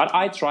gym. But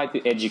I try to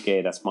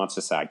educate as much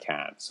as I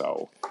can.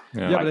 So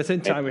but at the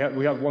same time,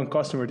 we have one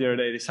customer the other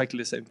day, exactly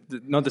the same,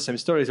 not the same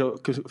story, so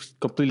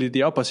completely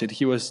the opposite.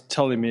 He was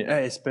telling me,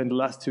 hey, I spent the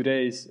last 2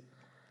 days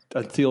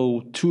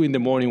until 2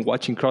 a.m.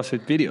 watching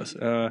CrossFit videos.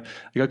 I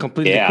got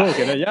completely hooked.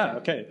 And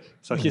okay.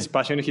 So he's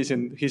passionate.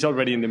 He's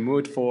already in the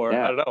mood for,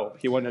 I don't know,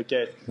 he want to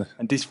get,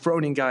 and this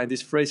Froning guy,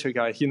 this Fraser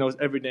guy, he knows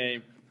every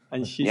name.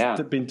 And he's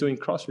been doing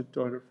CrossFit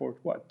for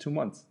what, 2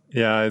 months?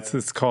 Yeah,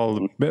 it's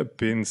called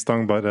being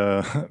stung by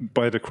the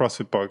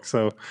CrossFit bug.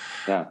 So,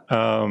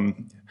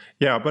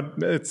 but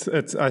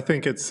it's I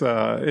think it's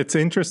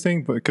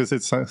interesting because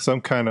it's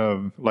some kind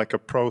of like a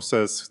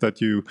process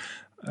that you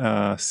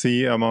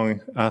see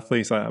among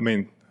athletes. I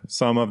mean,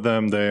 some of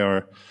them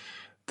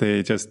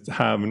they just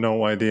have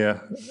no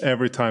idea.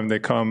 Every time they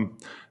come,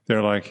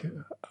 they're like,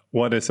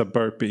 "What is a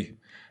burpee?"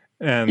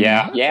 And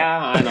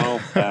I know.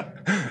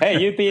 Hey,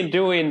 you've been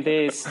doing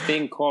this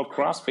thing called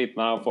CrossFit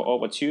now for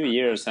over 2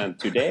 years, and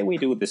today we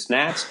do the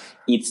snatch.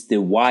 It's the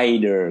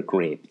wider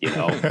grip,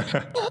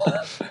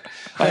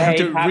 I have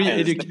to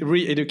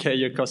re-educate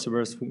your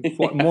customers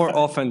more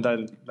often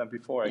than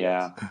before. I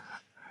guess.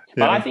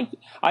 But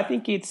I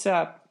think it's.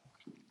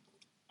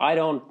 I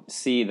don't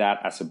see that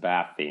as a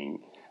bad thing,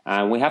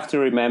 and we have to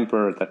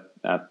remember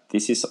that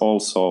this is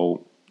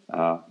also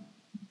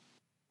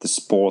the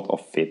sport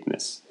of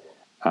fitness,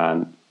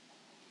 and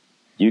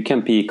you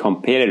can be a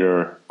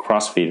competitor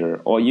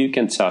CrossFitter, or you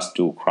can just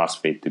do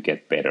CrossFit to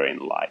get better in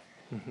life.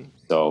 Mm-hmm.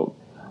 So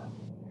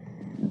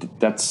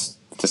that's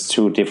just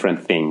 2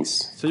 different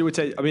things. So you would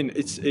say, I mean,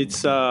 it's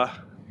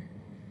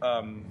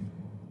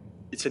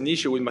an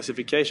issue with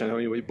massification. I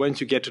mean,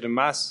 once you get to the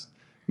mass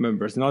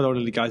members, not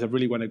only the guys that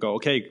really want to go,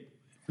 okay,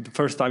 the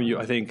first time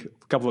I think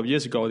a couple of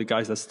years ago, the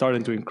guys that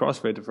started doing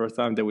CrossFit, the first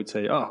time they would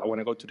say, I want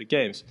to go to the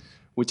games,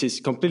 which is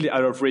completely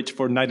out of reach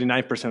for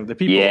 99% of the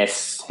people.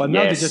 Yes. But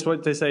now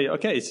they say,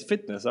 okay, it's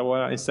fitness.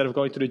 Instead of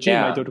going to the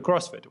gym, I go to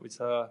CrossFit.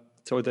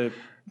 So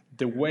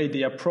the way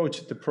they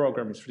approach the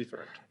program is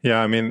different. Yeah,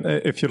 I mean,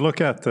 if you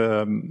look at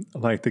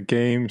the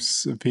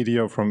games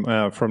video from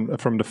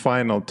the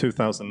final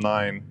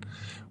 2009,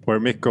 where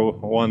Mikko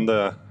won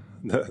the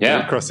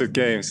CrossFit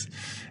Games,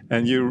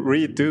 and you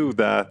redo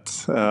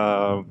that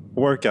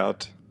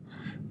workout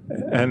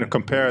and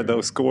compare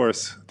those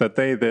scores that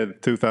they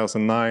did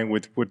 2009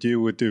 with what you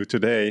would do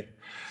today,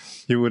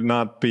 you would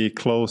not be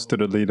close to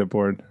the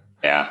leaderboard.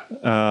 Yeah.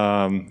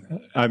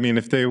 I mean,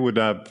 if they would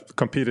have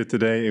competed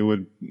today, it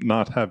would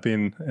not have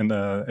been in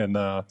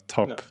the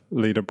top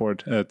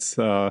leaderboard.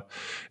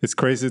 It's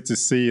crazy to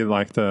see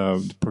like the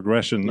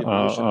progression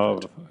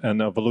of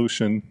an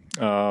evolution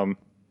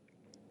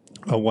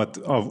of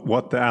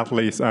what the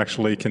athletes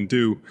actually can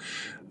do.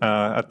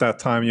 At that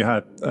time, you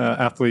had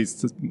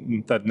athletes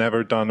that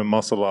never done a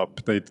muscle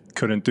up. They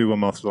couldn't do a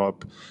muscle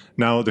up.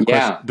 Now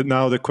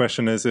the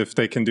question is if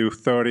they can do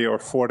 30 or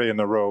 40 in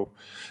a row,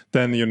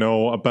 then you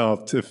know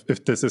about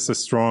if this is a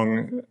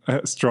strong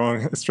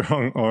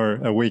or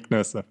a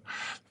weakness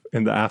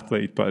in the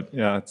athlete. But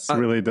yeah, it's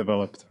really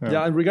developed.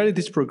 Yeah, and regarding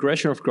this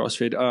progression of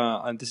CrossFit,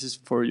 and this is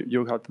for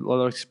you have a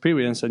lot of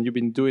experience and you've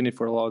been doing it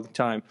for a long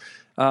time.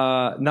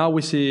 Now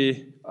we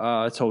see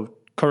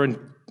current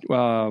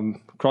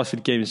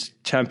CrossFit Games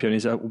champion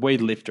is a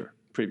weightlifter.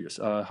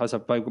 Has a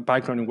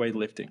background in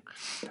weightlifting.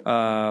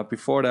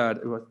 Before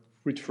that,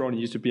 Rich Froning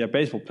used to be a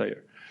baseball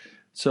player.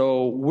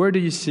 So where do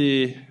you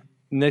see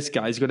next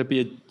guy?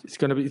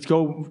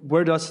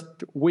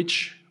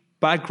 Which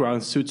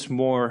background suits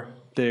more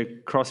the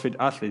CrossFit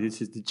athlete?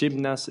 Is it the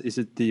gymnast? Is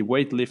it the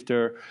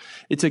weightlifter?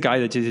 It's a guy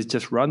that is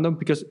just random,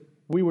 because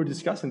we were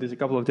discussing this a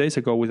couple of days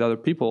ago with other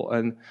people,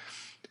 and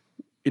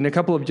in a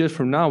couple of years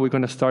from now, we're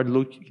going to start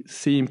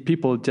seeing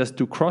people just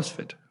do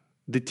CrossFit.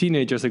 The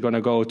teenagers are going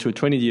to go to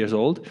 20 years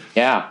old.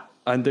 Yeah.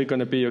 And they're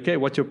going to be, okay,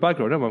 what's your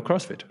background? I'm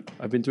CrossFit.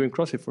 I've been doing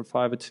CrossFit for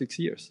 5 or 6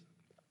 years.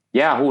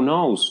 Yeah, who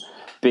knows?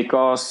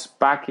 Because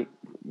back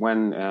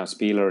when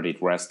Spieler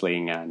did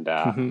wrestling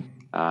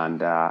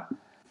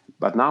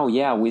but now,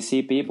 we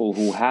see people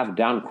who have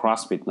done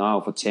CrossFit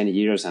now for 10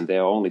 years and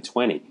they're only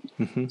 20.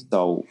 Mm-hmm.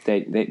 So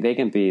they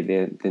can be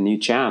the new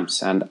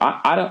champs. And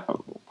I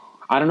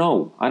don't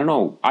know.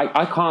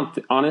 I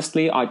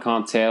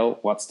can't tell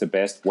what's the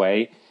best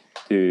way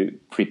to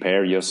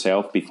prepare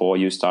yourself before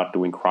you start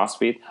doing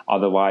CrossFit,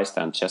 otherwise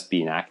than just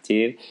being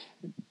active,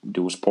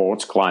 do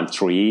sports, climb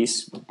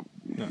trees,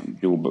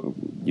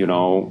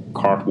 do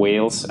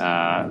cartwheels,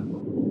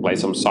 play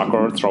some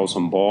soccer, throw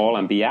some ball,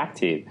 and be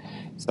active.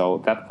 So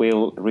that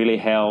will really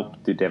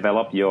help to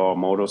develop your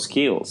motor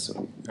skills,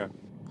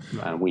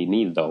 and we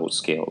need those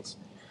skills.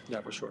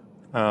 Yeah, for sure.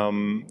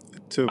 I'm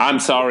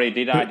sorry,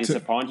 did I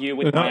disappoint you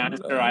with my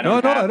answer? I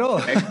don't at all.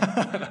 I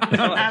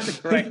don't have the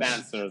correct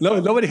answer.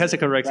 No, nobody has a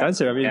correct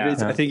answer. I mean,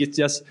 I think it's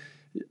just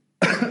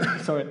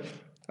sorry.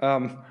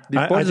 I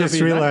just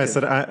realized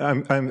that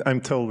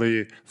I'm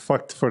totally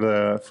fucked for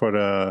the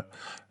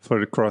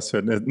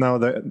CrossFit. Now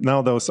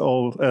those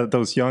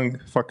young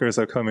fuckers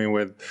are coming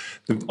with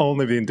they've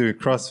only been doing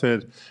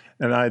CrossFit,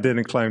 and I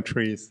didn't climb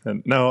trees.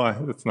 And no,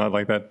 it's not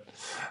like that.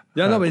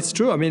 Yeah, no, but it's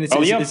true. I mean,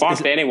 you're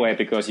fucked anyway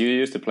because you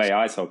used to play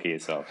ice hockey,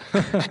 so.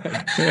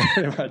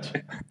 Pretty much.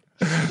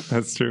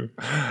 That's true.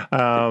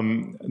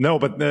 No,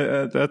 but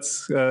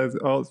that's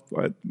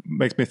what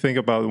makes me think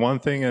about one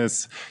thing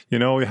is,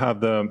 you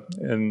have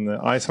in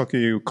ice hockey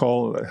you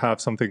have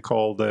something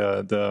called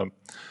the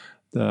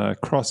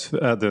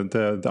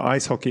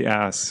ice hockey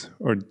ass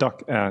or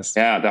duck ass.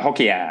 Yeah, the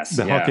hockey ass.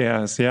 Hockey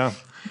ass, yeah.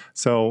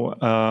 So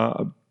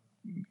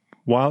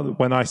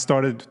when I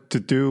started to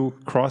do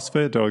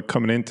CrossFit or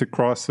coming into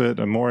CrossFit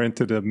and more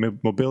into the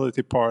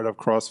mobility part of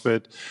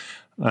CrossFit,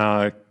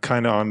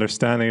 kind of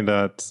understanding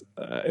that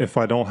if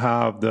I don't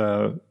have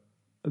the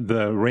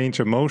range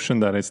of motion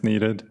that is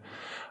needed,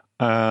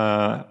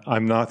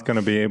 I'm not going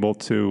to be able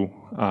to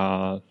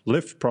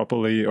lift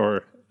properly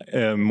or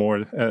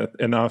more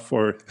enough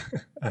or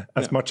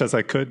as much as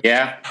I could.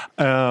 Yeah.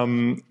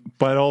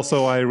 But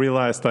also I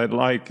realized that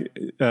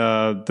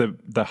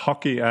the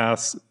hockey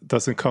ass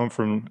doesn't come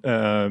from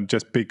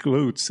just big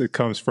glutes. It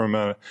comes from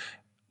a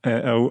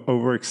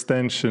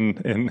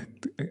overextension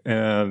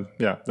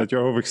that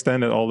you're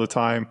overextended all the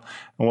time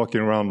and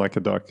walking around like a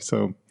duck.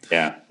 So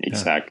yeah,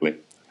 exactly.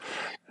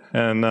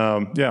 And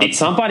did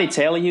somebody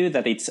tell you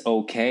that it's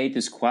okay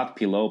to squat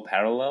below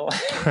parallel?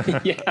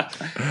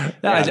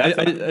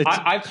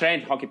 I've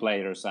trained hockey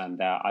players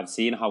and I've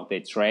seen how they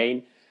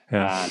train,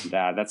 and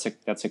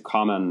that's a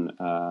common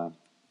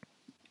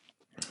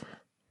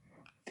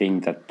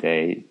thing that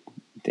they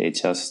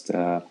just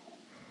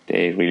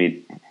they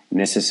really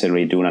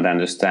necessarily do not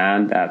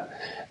understand that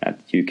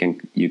you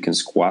can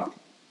squat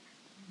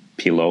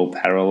below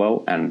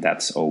parallel, and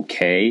that's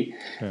okay.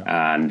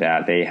 And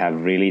they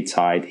have really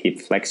tight hip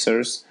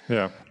flexors.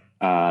 Yeah.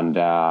 And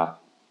I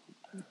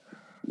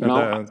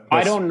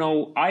don't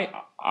know.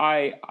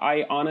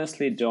 I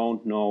honestly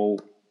don't know.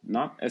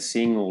 Not a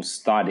single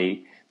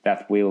study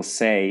that will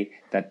say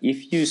that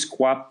if you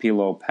squat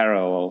below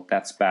parallel,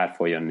 that's bad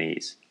for your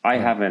knees. I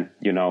haven't,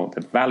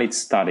 the valid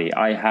study.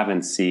 I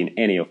haven't seen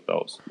any of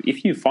those.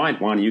 If you find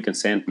one, you can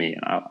send me,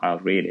 and I'll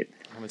read it.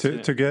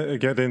 To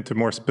get into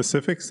more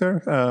specifics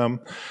there,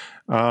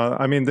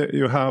 I mean,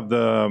 you have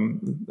the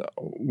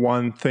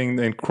one thing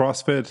in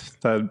CrossFit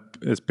that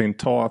is being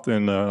taught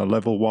in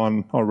level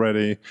 1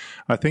 already.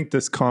 I think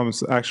this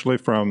comes actually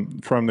from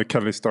the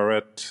Kelly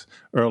Starrett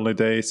early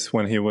days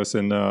when he was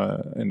in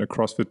the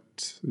CrossFit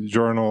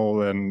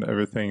journal and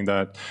everything,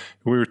 that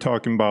we were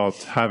talking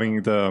about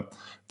having the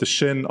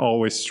shin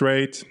always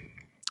straight.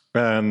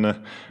 And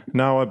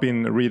now I've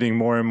been reading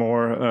more and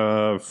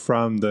more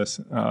from this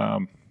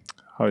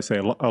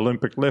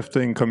Olympic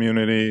lifting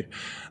community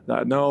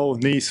that no,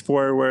 knees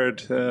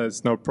forward,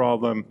 it's no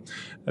problem.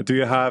 Do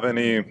you have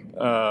any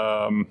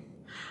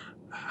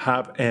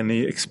have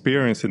any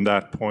experience in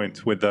that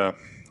point with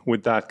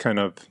that kind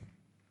of?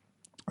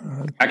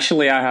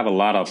 Actually, I have a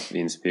lot of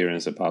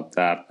experience about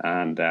that,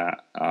 and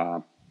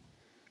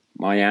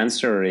my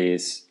answer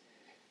is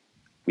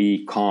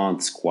we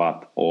can't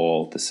squat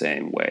all the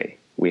same way.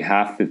 We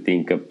have to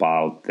think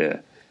about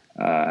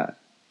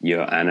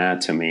your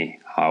anatomy.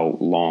 How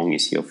long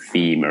is your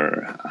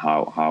femur?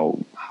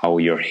 How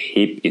your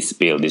hip is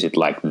built? Is it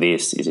like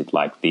this? Is it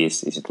like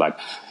this? Is it like?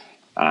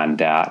 And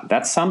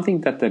that's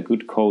something that a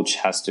good coach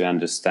has to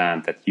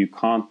understand, that you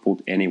can't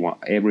put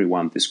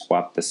everyone to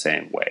squat the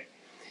same way.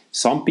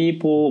 Some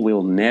people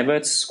will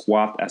never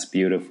squat as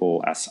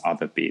beautiful as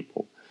other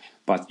people,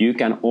 but you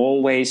can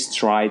always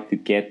try to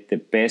get the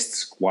best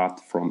squat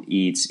from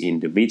each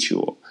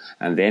individual.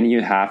 And then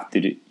you have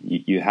to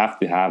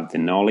have the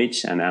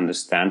knowledge and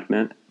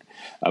understanding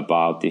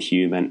about the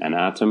human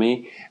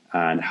anatomy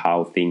and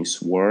how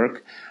things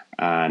work,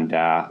 and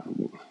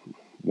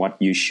what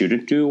you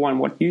shouldn't do and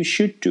what you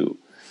should do.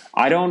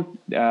 I don't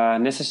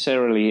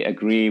necessarily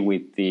agree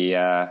with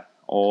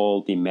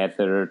all the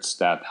methods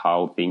that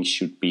how things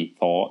should be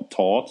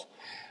taught.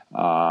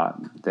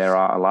 There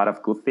are a lot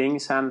of good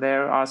things, and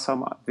there are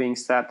some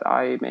things that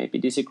I maybe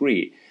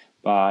disagree.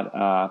 But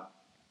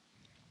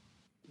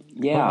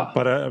yeah.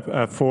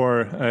 But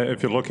for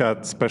if you look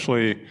at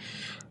especially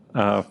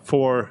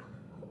for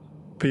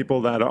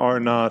people that are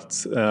not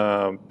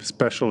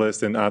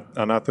specialists in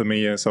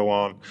anatomy and so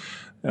on,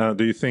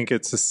 do you think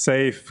it's a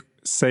safe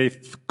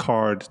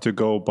card to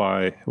go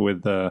by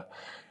with the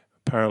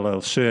parallel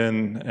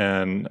shin,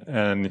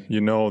 and you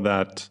know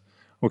that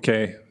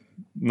okay,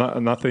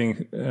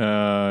 nothing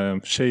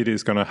shady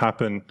is going to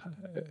happen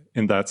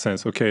in that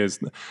sense? Okay,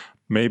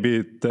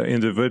 maybe the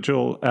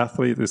individual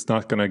athlete is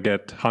not going to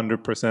get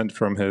 100%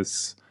 from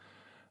his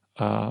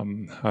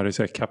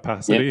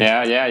capacity.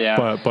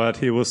 Yeah. But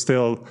he will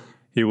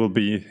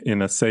be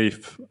in a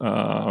safe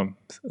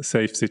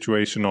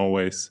situation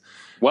always.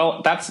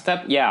 Well,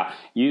 yeah.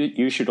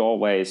 You should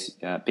always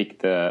pick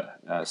the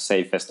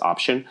safest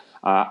option.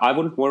 I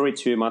wouldn't worry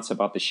too much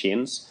about the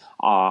shins.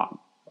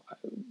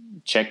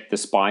 Check the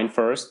spine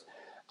first,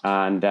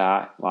 and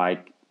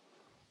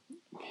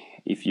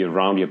if you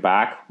round your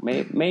back,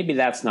 maybe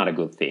that's not a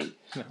good thing.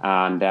 Yeah.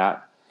 And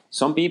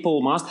some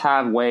people must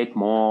have weight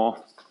more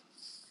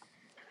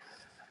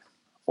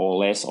or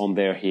less on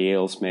their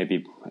heels.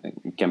 Maybe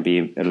it can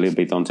be a little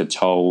bit on the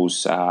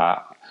toes.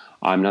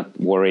 I'm not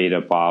worried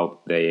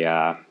about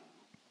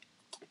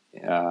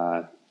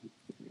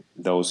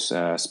those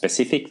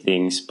specific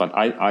things, but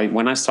I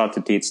when I start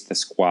to teach the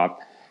squat,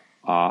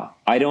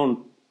 I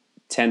don't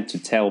tend to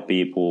tell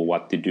people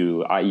what to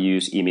do. I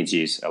use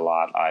images a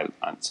lot.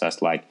 I'm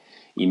just like,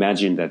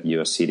 imagine that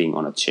you're sitting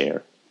on a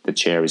chair. The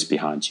chair is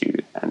behind you,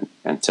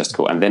 and just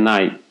go. And then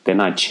I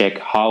check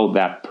how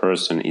that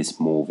person is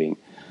moving,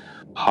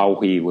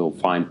 how he will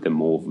find the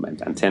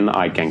movement, and then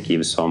I can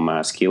give some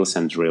skills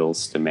and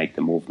drills to make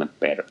the movement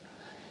better.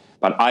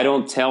 But I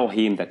don't tell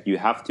him that you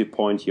have to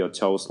point your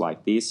toes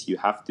like this, you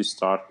have to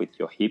start with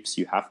your hips,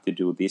 you have to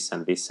do this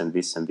and this and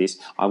this and this.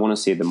 I want to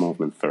see the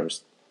movement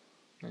first.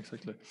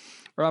 Exactly.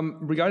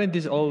 Regarding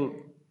this all,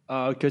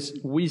 because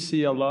we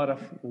see a lot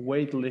of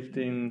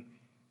weightlifting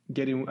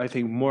getting, I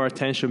think, more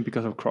attention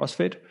because of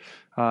CrossFit.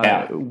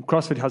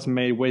 CrossFit has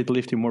made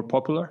weightlifting more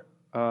popular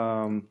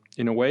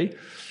in a way.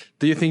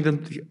 Do you think that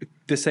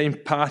the same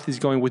path is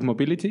going with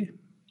mobility?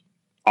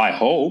 I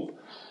hope.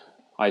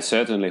 I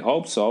certainly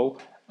hope so.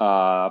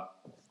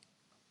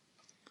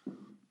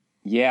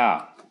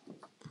 Yeah.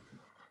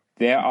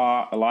 There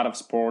are a lot of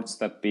sports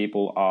that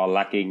people are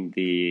lacking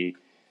the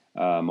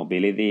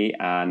mobility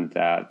and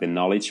the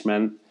knowledge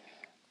and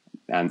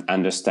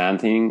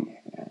understanding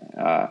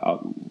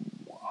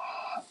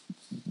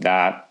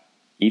that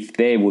if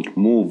they would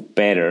move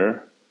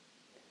better,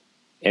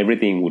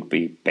 everything would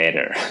be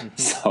better.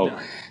 So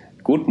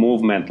good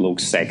movement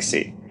looks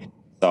sexy.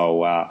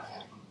 So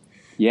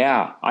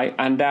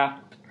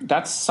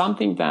that's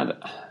something that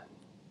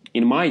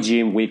in my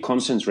gym we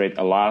concentrate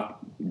a lot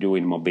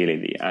doing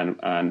mobility,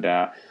 and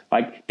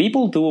like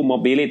people do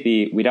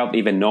mobility without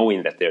even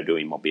knowing that they're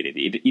doing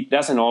mobility. It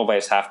doesn't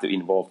always have to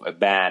involve a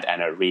band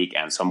and a rig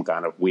and some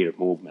kind of weird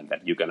movement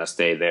that you're gonna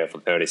stay there for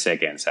 30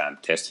 seconds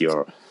and test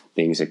your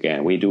things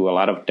again. We do a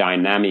lot of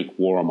dynamic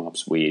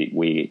warm-ups.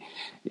 We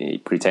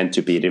pretend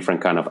to be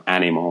different kind of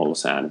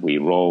animals, and we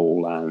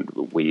roll and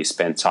we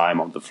spend time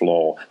on the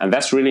floor, and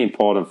that's really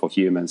important for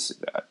humans.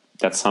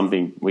 That's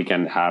something we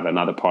can have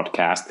another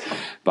podcast.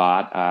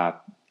 But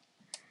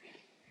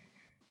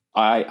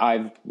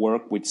I've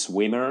worked with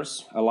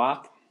swimmers a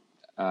lot.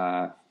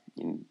 This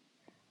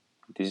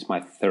is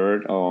my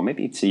third, or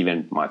maybe it's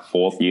even my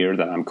fourth year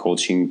that I'm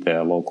coaching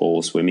the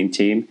local swimming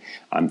team.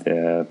 I'm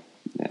for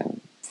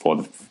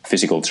the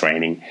physical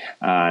training,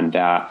 and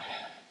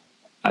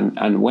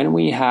when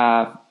we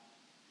have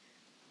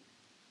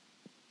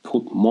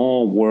put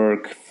more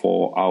work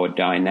for our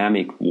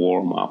dynamic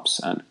warm-ups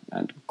and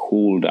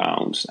cool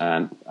downs,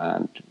 and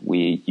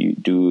we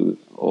do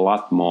a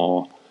lot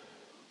more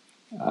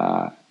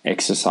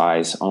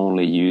exercise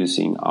only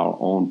using our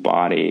own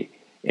body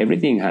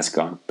everything has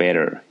gone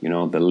better.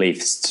 The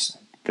lifts,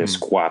 the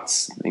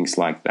squats, things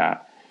like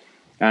that.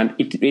 And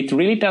it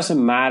really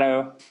doesn't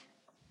matter.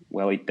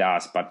 Well, it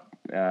does, but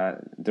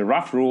the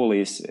rough rule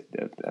is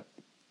that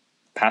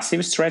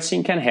passive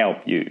stretching can help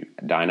you.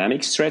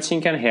 Dynamic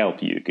stretching can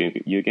help you.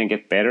 You can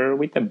get better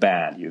with the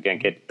band. You can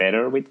get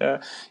better with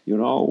the,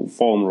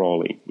 foam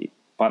rolling.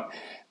 But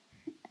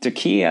the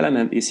key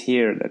element is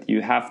here that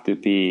you have to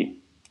be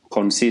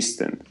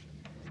consistent.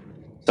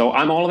 So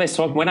I'm always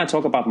when I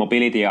talk about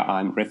mobility,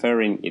 I'm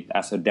referring it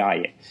as a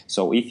diet.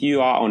 So if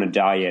you are on a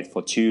diet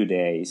for 2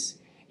 days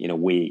in a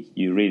week,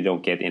 you really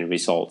don't get any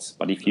results.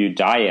 But if you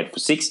diet for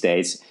 6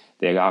 days,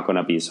 there are going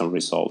to be some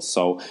results.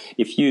 So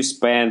if you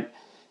spend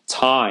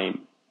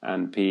time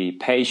and be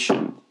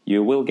patient,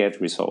 you will get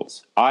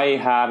results. I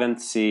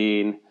haven't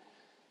seen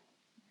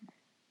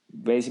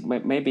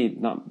maybe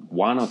not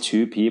 1 or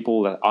 2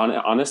 people that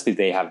honestly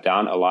they have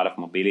done a lot of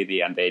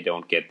mobility and they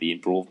don't get the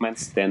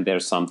improvements. Then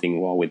there's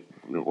something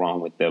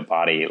wrong with their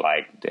body,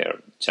 like they're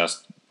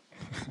just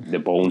the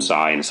bones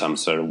are in some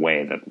sort of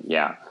way that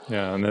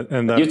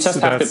and that's, you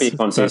just have to be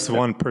consistent.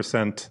 That's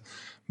 1%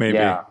 maybe,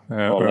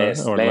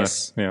 or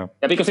less. Yeah,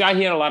 because I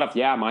hear a lot of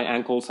my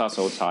ankles are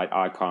so tight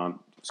I can't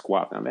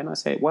squat, and then I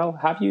say, well,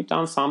 have you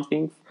done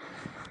something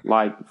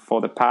like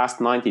for the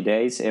past 90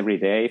 days every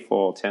day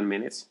for 10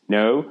 minutes?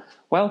 No.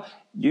 Well,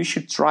 you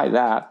should try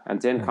that and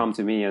then come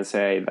to me and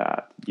say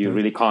that you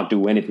really can't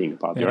do anything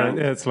about your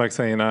ankle. It's like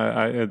saying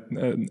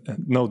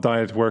no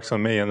diet works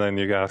on me, and then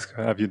you ask,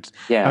 have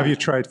you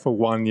tried for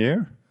 1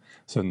 year?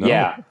 So no.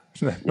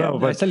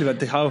 But I tell you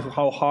that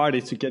how hard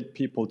it is to get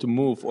people to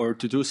move or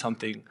to do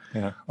something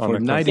for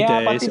 90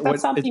 days. But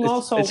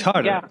it's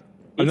harder. Yeah.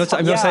 I'm not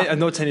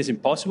saying it's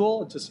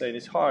impossible. I'm just saying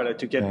it's harder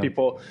to get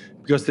people,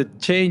 because the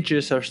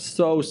changes are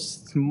so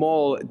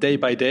small day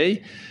by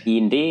day.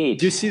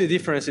 Indeed. You see the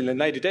difference in the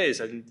 90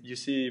 days, and you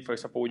see, for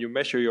example, when you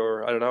measure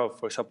your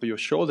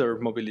shoulder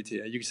mobility,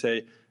 and you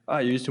say,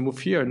 you used to move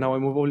here, now I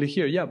move only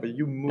here. Yeah, but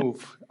you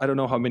move, I don't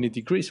know how many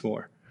degrees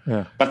more.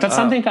 Yeah. But that's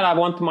something that I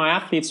want my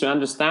athletes to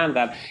understand,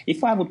 that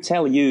if I would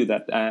tell you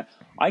that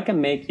I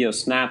can make your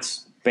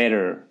snatch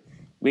better,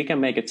 we can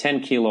make a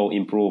 10 kilo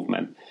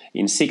improvement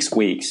in 6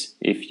 weeks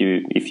if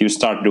you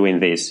start doing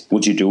this,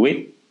 would you do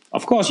it?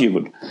 Of course you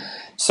would.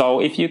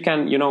 So if you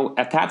can,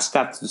 attach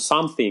that to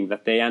something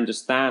that they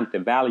understand the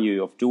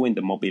value of doing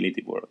the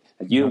mobility work,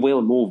 that you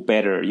will move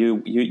better.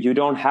 You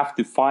don't have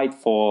to fight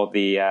for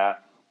the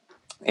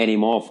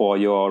anymore for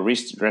your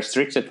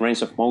restricted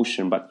range of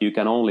motion, but you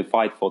can only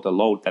fight for the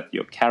load that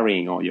you're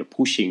carrying or you're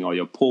pushing or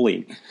you're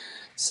pulling.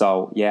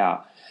 So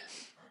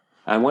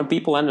and when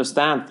people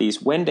understand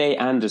this, when they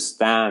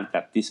understand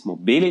that this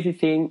mobility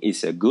thing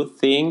is a good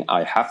thing,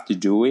 I have to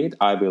do it,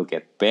 I will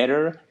get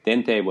better,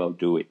 then they will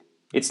do it.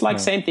 It's like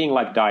same thing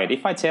like diet.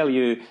 If I tell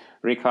you,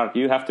 Richard,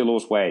 you have to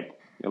lose weight,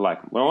 you're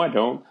like, no, I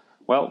don't.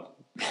 Well,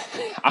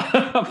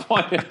 I'm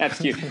pointing at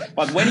you.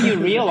 But when you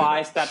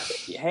realize that,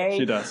 hey,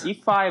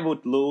 if I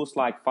would lose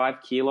like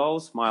 5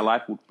 kilos, my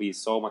life would be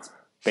so much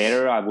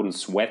better. I wouldn't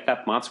sweat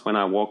that much when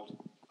I walked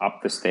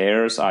up the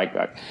stairs.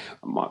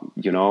 My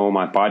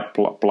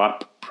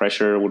blood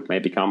pressure would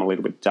maybe come a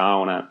little bit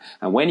down.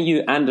 And when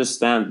you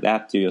understand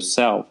that to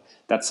yourself,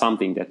 that's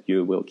something that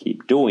you will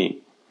keep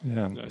doing.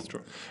 Yeah, that's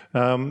true.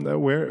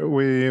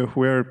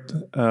 We're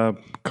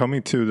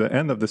coming to the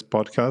end of this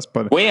podcast,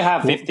 but we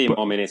have 15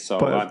 more minutes, so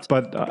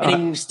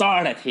getting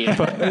started here.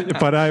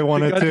 But I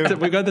wanted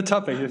we got the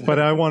topic. But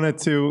I wanted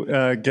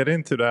to get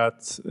into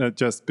that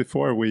just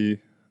before we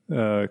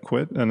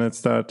quit, and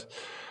it's that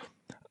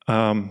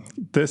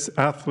this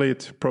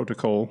athlete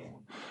protocol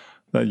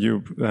that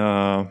you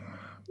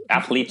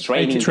athlete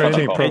training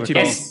protocol.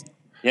 Yes.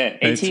 Yeah,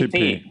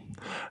 ATP.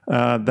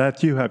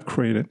 That you have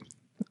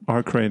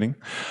are creating.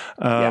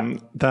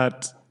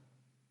 That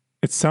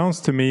it sounds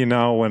to me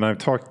now when I've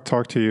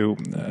talked to you,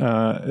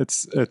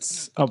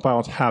 it's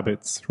about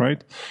habits,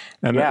 right?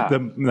 And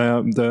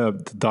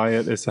the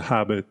diet is a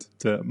habit,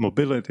 the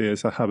mobility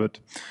is a habit.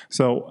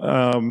 So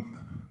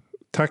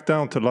tack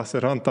down to Lasse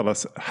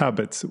Rantala's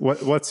habits.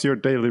 What's your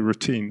daily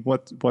routine?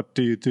 What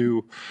do you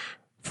do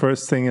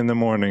first thing in the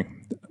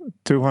morning?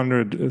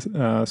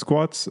 200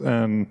 squats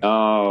and...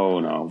 Oh,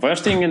 no.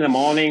 First thing in the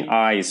morning,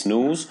 I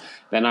snooze.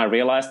 Then I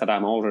realize that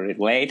I'm already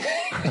late.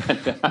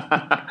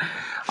 I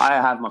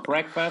have my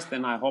breakfast,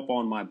 then I hop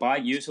on my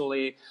bike.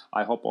 Usually,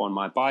 I hop on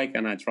my bike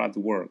and I try to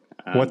work.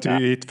 And, what do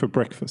you eat for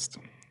breakfast?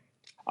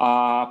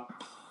 Some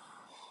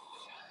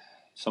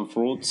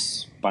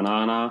fruits,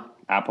 banana,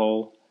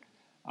 apple,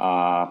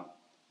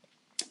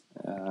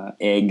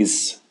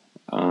 eggs,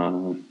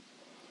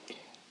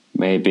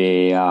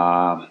 maybe...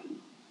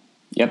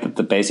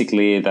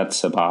 basically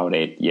that's about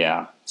it.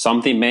 Yeah,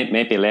 something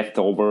maybe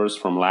leftovers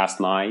from last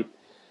night.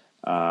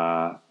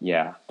 But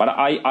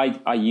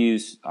I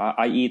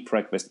eat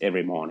breakfast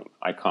every morning.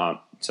 I can't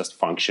just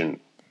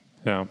function.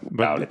 Yeah,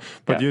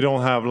 but you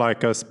don't have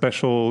like a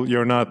special.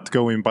 You're not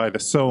going by the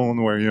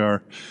zone where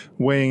you're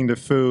weighing the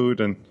food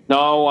and.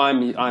 No,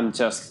 I'm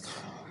just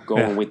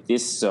going with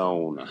this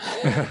zone.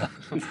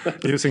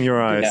 Using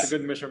your eyes. That's a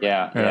good measurement.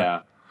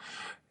 Yeah.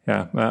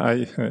 Yeah,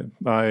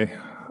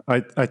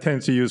 I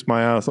tend to use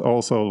my ass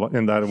also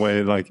in that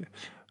way, like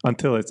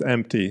until it's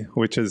empty,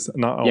 which is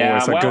not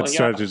always a good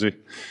strategy.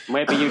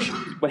 Maybe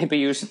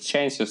you should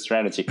change your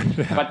strategy.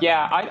 Yeah. But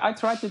yeah, I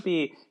try to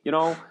be,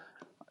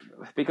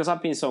 because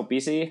I've been so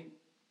busy,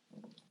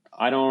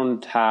 I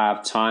don't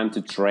have time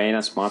to train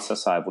as much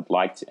as I would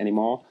like to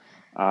anymore.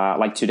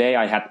 Like today,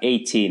 I had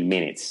 18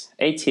 minutes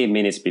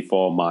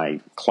before my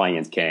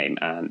client came,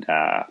 and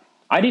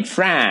I did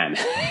Fran.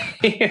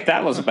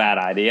 That was a bad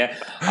idea.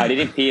 I did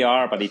it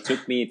PR, but it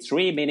took me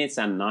 3 minutes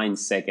and 9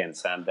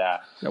 seconds. And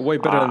way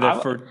better than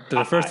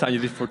the first time you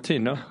did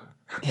 14, no?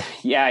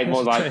 Yeah, it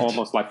was like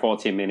almost like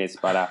 14 minutes,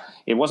 but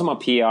it wasn't my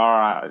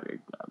PR.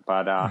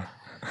 But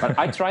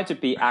I try to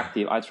be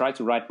active. I try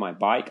to ride my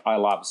bike. I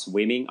love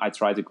swimming. I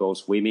try to go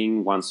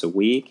swimming once a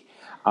week.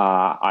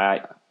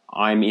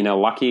 I'm in a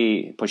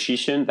lucky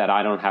position that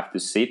I don't have to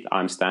sit.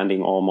 I'm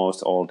standing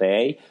almost all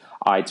day.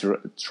 I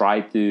try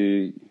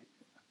to,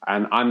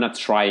 and I'm not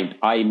trying,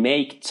 I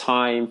make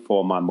time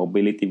for my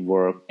mobility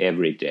work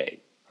every day.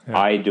 Yeah.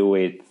 I do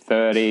it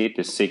 30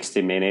 to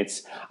 60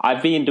 minutes.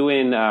 I've been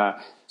doing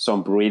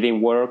some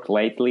breathing work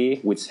lately,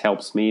 which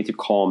helps me to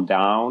calm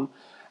down.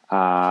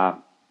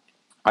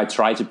 I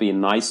try to be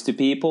nice to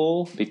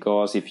people,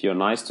 because if you're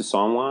nice to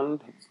someone,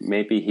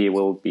 maybe he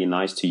will be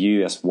nice to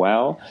you as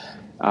well.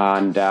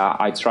 And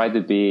I try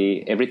to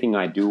be, everything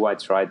I do, I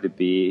try to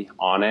be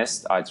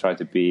honest. I try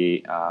to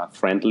be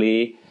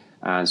friendly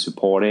and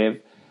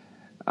supportive.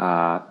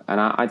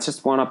 And I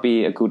just want to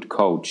be a good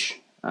coach.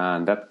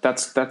 And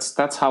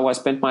that's how I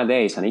spend my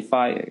days. And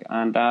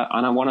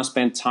I want to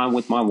spend time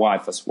with my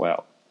wife as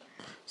well.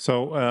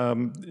 So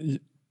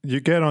you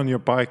get on your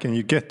bike and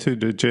you get to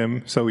the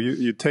gym. So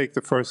you take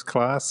the first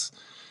class.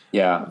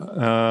 Yeah.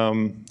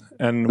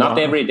 And not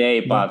every day,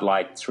 but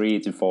like 3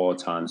 to 4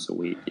 times a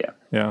week. Yeah.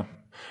 Yeah.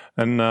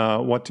 And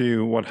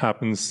what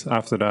happens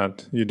after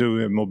that? You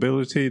do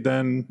mobility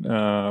then,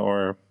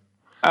 or?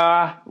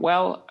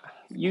 Well,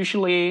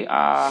 usually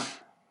I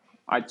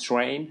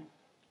train,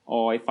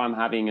 or if I'm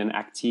having an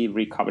active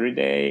recovery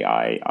day,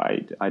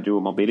 I do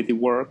mobility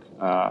work.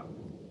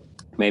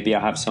 Maybe I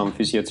have some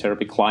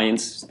physiotherapy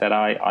clients that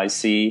I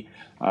see.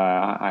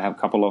 I have a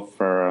couple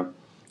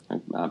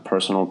of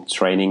personal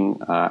training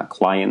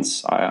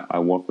clients. I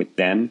work with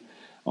them,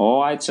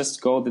 or I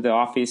just go to the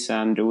office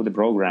and do the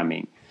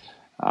programming.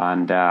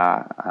 And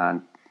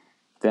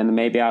then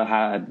maybe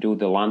I'll do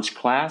the lunch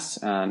class.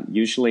 And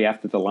usually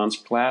after the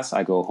lunch class,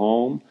 I go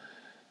home.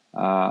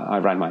 I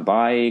ride my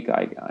bike.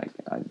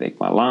 I take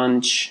my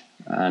lunch,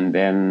 and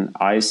then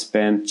I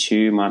spend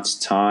too much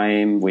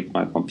time with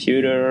my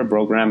computer,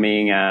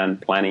 programming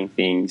and planning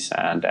things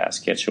and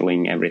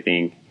scheduling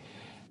everything.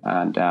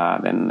 And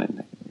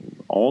then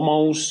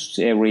almost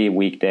every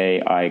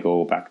weekday I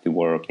go back to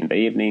work in the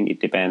evening. It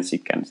depends.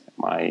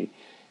 My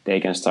day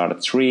can start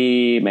at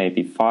 3,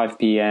 maybe 5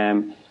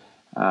 p.m.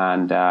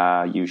 And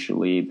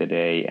usually the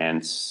day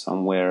ends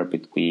somewhere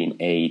between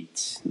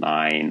 8,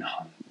 9,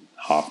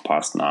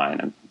 9:30,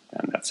 and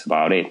that's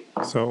about it.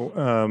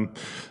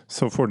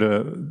 So for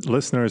the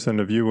listeners and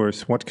the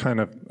viewers, what kind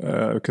of,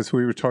 because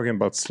we were talking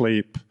about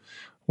sleep,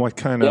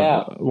 what's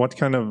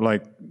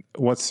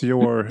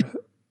your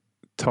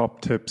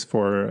top tips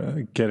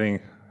for getting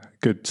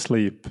good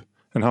sleep,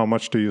 and how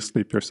much do you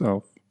sleep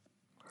yourself?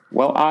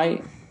 Well,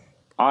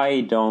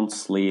 I don't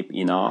sleep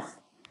enough.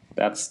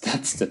 That's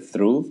the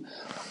truth.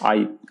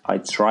 I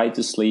try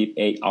to sleep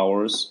 8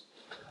 hours,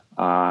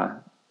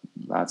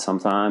 but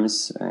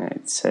sometimes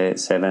it's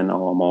 7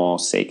 or more,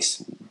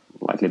 6,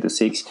 likely to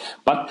 6.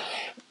 But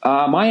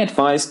my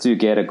advice to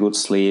get a good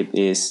sleep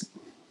is,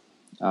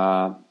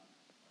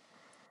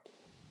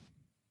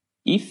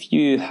 if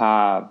you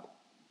have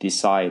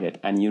decided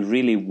and you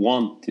really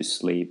want to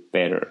sleep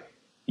better,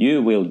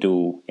 you will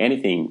do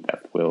anything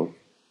that will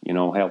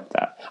help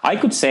that. I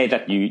could say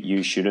that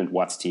you shouldn't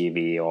watch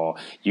TV, or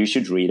you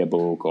should read a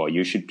book, or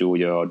you should do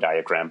your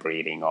diagram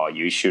reading, or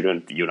you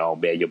shouldn't,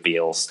 pay your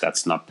bills.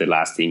 That's not the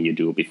last thing you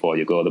do before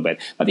you go to bed.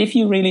 But if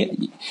you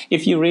really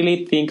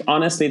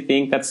honestly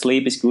think that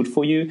sleep is good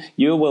for you,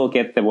 you will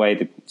get the way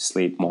to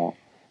sleep more.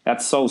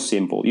 That's so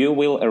simple. You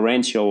will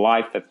arrange your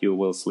life that you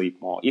will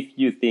sleep more if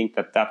you think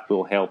that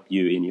will help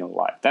you in your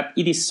life. That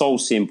it is so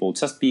simple.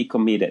 Just be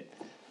committed.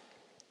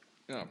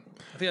 Yeah.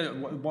 I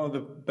think one of the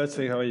best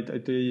things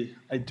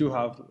I do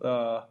have,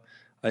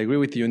 I agree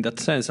with you in that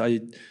sense. I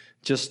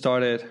just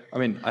started,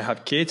 I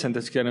have kids, and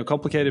that's kind of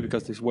complicated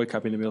because they wake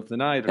up in the middle of the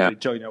night, or they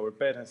join our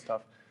bed and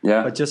stuff.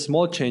 Yeah. But just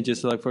small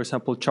changes, like, for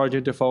example,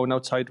 charging the phone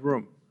outside the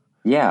room.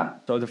 Yeah.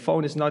 So the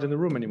phone is not in the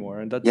room anymore,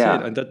 and that's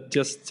it. And that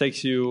just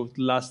takes you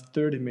the last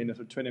 30 minutes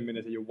or 20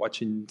 minutes that you're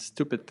watching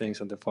stupid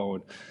things on the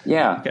phone.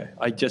 Yeah. Okay,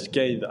 I just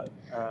gave that.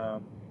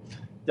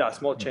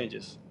 Small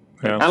changes.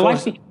 Yeah.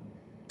 And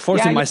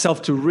forcing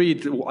myself to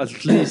read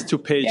at least 2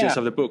 pages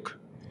of the book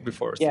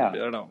before sleep. I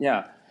don't know.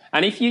 Yeah.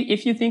 And if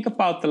you think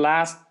about the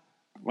last,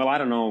 I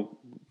don't know,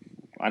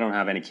 I don't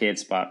have any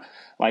kids, but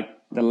like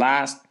the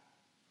last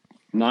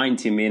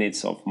 90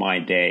 minutes of my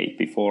day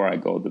before I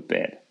go to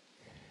bed,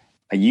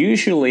 I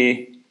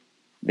usually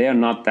they are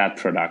not that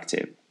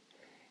productive.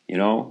 You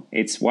know,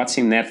 it's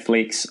watching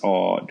Netflix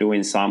or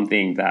doing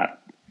something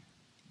that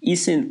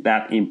isn't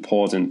that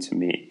important to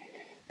me.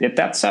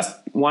 That's just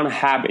one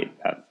habit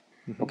that,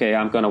 okay,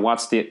 I'm going to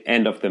watch the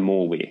end of the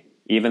movie,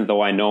 even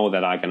though I know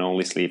that I can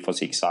only sleep for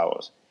 6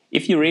 hours.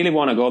 If you really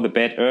want to go to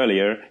bed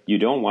earlier, you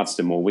don't watch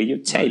the movie, you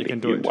tape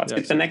it, you watch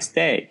it the next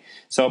day.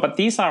 So, but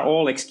these are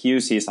all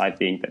excuses, I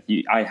think, that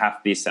I have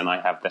this and I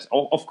have this.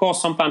 Of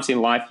course, sometimes in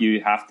life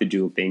you have to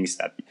do things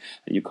that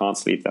you can't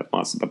sleep that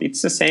much. But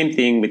it's the same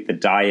thing with the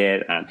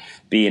diet and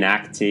being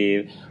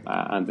active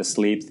and the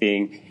sleep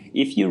thing.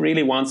 If you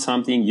really want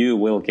something, you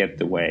will get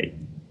the way.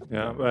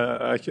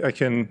 Yeah, I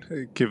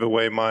can give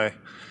away my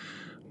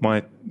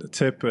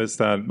tip is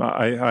that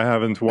I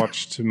haven't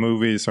watched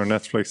movies or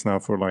Netflix now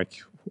for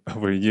like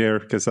over a year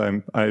because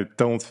I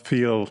don't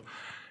feel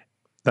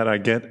that I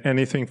get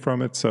anything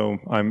from it. So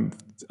I'm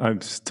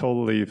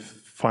totally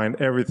fine.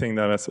 Everything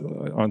that is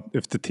on,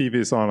 if the TV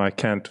is on, I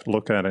can't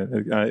look at it.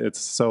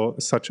 It's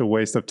such a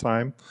waste of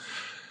time.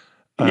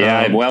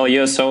 Yeah, well,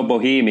 you're so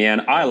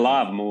bohemian. I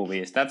love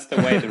movies. That's the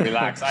way to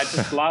relax. I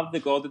just love to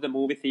go to the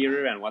movie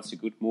theater and watch a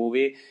good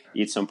movie,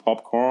 eat some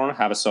popcorn,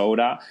 have a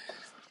soda.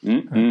 Yeah,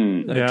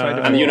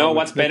 and you know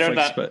what's better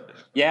Netflix,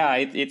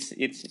 than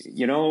it's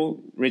you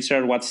know,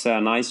 Richard, what's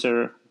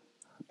nicer?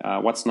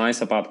 What's nice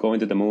about going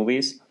to the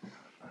movies?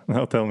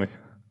 No, tell me.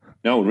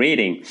 No,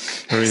 reading.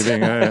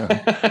 Reading,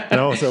 yeah.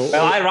 No, so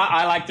well,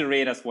 I like to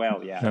read as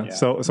well. Yeah.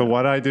 So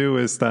what I do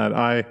is that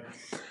I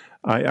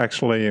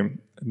actually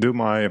do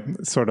my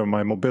sort of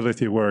my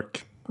mobility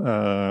work.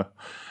 I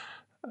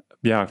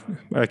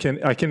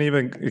can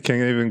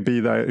even be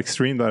that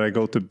extreme that I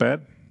go to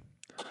bed,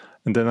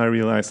 and then I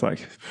realize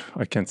like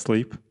I can't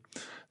sleep,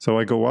 so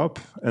I go up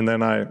and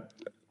then I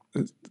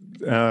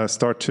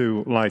start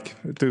to like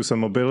do some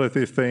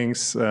mobility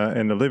things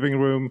in the living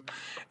room,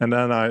 and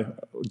then I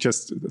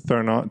just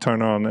turn on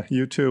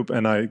YouTube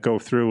and I go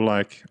through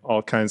like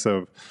all kinds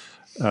of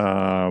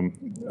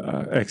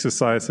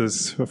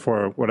exercises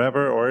for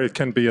whatever, or it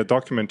can be a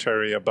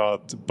documentary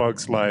about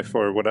Bug's life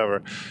or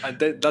whatever. And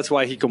that's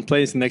why he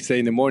complains the next day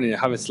in the morning, I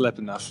haven't slept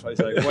enough. He's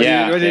like, what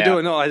are you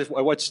doing? No, I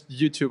watched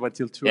YouTube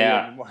until 2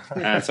 a.m. in the morning.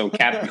 And so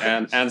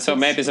and so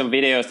maybe some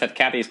videos that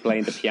Kat is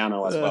playing the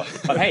piano as well.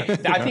 But hey,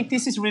 I think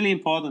this is really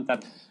important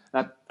that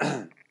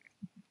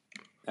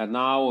and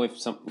now if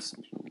some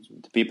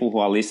people who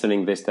are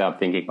listening this, they are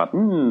thinking about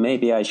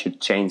maybe I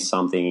should change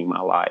something in my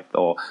life.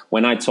 Or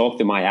when I talk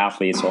to my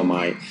athletes or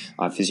my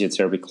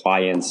physiotherapy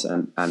clients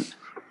and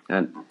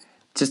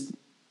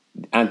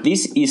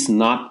this is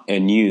not a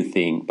new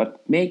thing,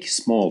 but make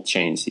small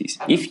changes.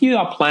 If you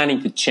are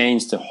planning to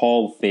change the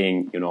whole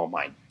thing, you know,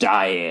 my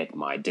diet,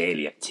 my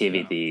daily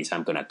activities,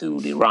 I'm going to do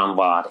the run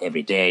bar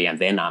every day, and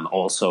then I'm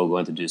also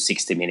going to do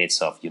 60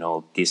 minutes of, you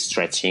know, this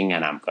stretching,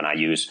 and I'm going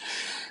to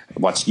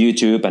watch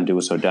YouTube and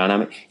do so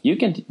dynamic.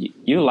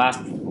 You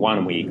last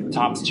 1 week,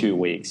 tops 2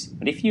 weeks.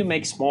 But if you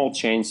make small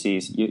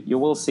changes, you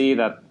will see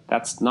that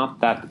that's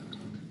not that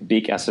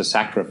big as a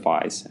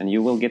sacrifice, and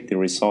you will get the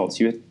results.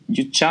 You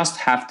just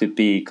have to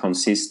be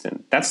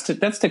consistent. That's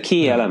the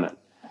key element.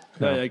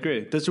 Yeah, I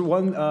agree. There's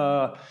one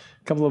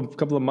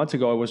couple of months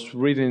ago I was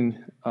reading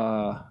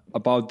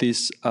about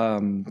this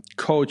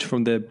coach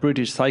from the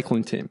British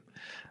cycling team,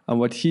 and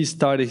what he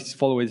started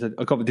following is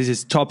that this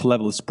is top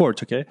level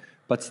sport, okay,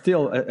 but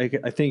still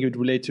I think it would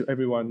relate to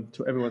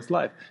everyone's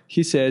life.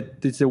 He said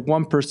it's a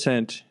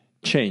 1%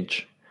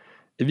 change.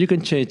 If you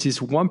can change this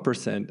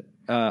 1%,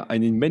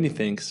 and in many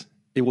things,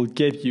 it will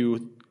get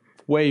you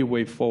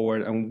way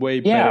forward and way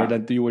better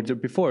than you were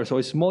before. So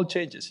it's small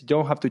changes. You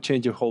don't have to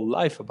change your whole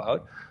life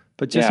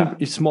but just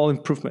small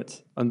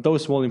improvements. And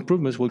those small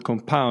improvements will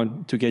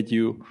compound to get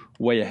you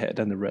way ahead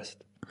than the rest.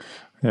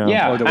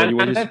 Yeah, or the way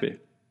you used to be.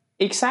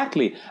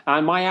 Exactly.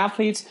 And my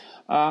athletes,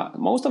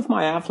 most of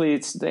my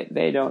athletes,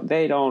 they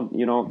don't,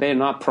 you know, they're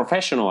not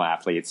professional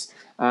athletes.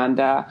 And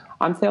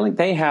I'm telling,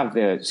 they have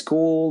their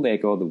school, they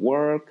go to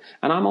work.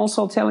 And I'm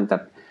also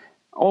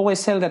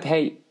always tell that,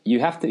 hey, you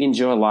have to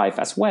enjoy life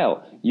as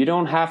well. You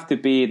don't have to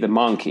be the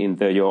monk in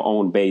your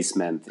own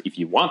basement. If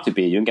you want to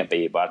be, you can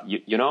be. But,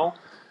 you know,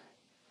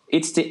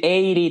 it's the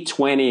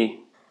 80-20.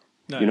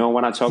 You know,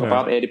 when I talk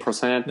about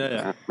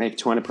 80%, make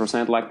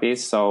 20% like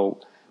this. So,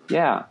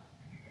 yeah.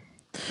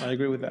 I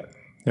agree with that.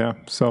 Yeah.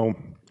 So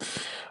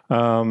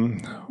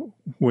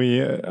we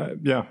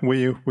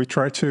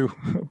try to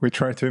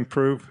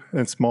improve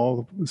in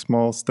small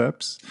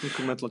steps.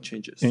 Incremental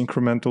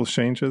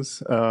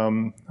changes.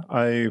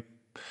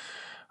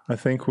 I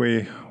think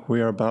we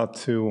are about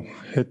to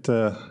hit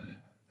the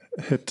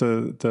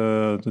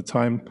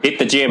time. Hit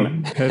the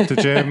gym. Hit the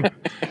gym.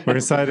 We're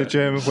inside the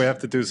gym. We have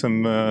to do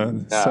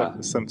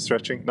some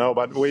stretching. No,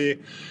 but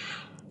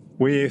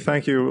we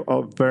thank you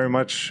all very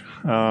much.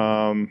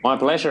 My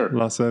pleasure,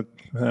 Lasse,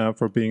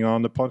 for being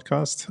on the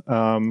podcast.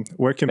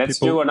 Where can Let's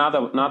do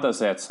another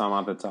set some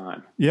other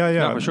time.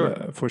 Yeah,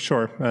 for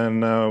sure.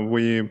 And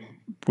we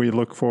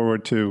look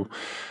forward to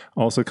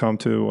also come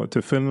to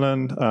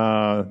Finland.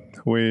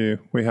 We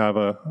have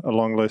a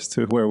long list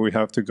to where we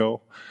have to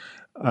go.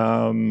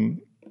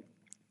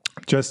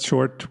 just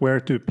short, where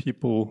do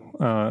people,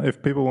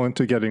 if people want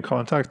to get in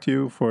contact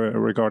you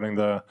regarding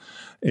the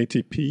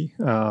ATP,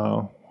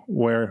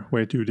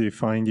 where do they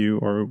find you,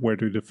 or where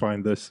do they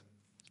find this?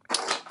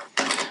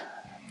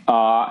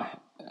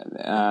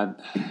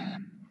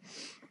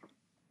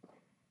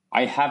 I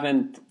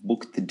haven't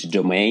booked the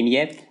domain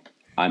yet.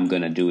 I'm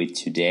gonna do it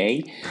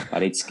today,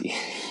 but it's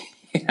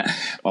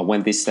but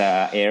when this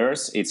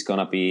airs, it's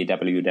gonna be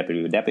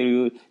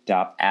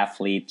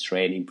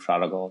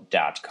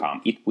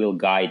www.athletetrainingprotocol.com. It will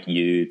guide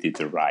you to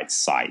the right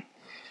site.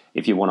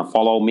 If you want to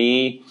follow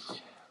me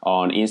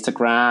on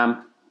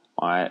Instagram,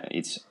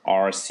 it's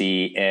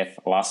RCF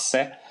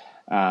Lasse,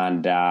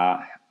 and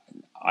I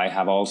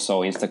have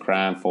also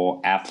Instagram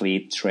for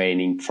Athlete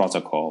Training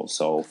Protocol.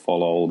 So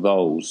follow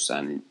those,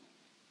 and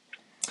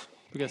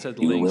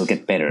you will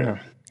get better.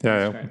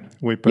 Yeah.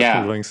 We put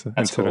the links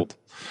into it.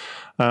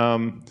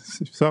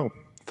 So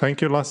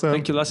thank you, Lasse.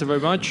 Thank you, Lasse, very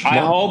much. I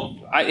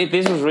hope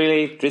this was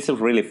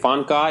really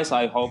fun, guys.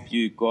 I hope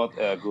you got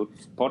a good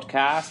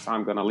podcast.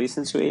 I'm gonna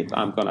listen to it.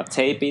 I'm gonna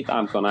tape it.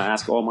 I'm gonna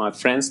ask all my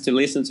friends to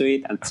listen to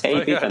it and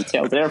tape it and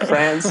tell their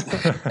friends.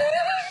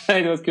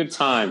 It was good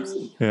times.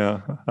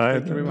 Yeah,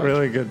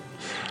 really good.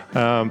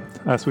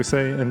 As we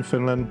say in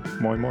Finland,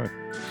 moi moi.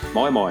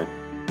 Moi moi.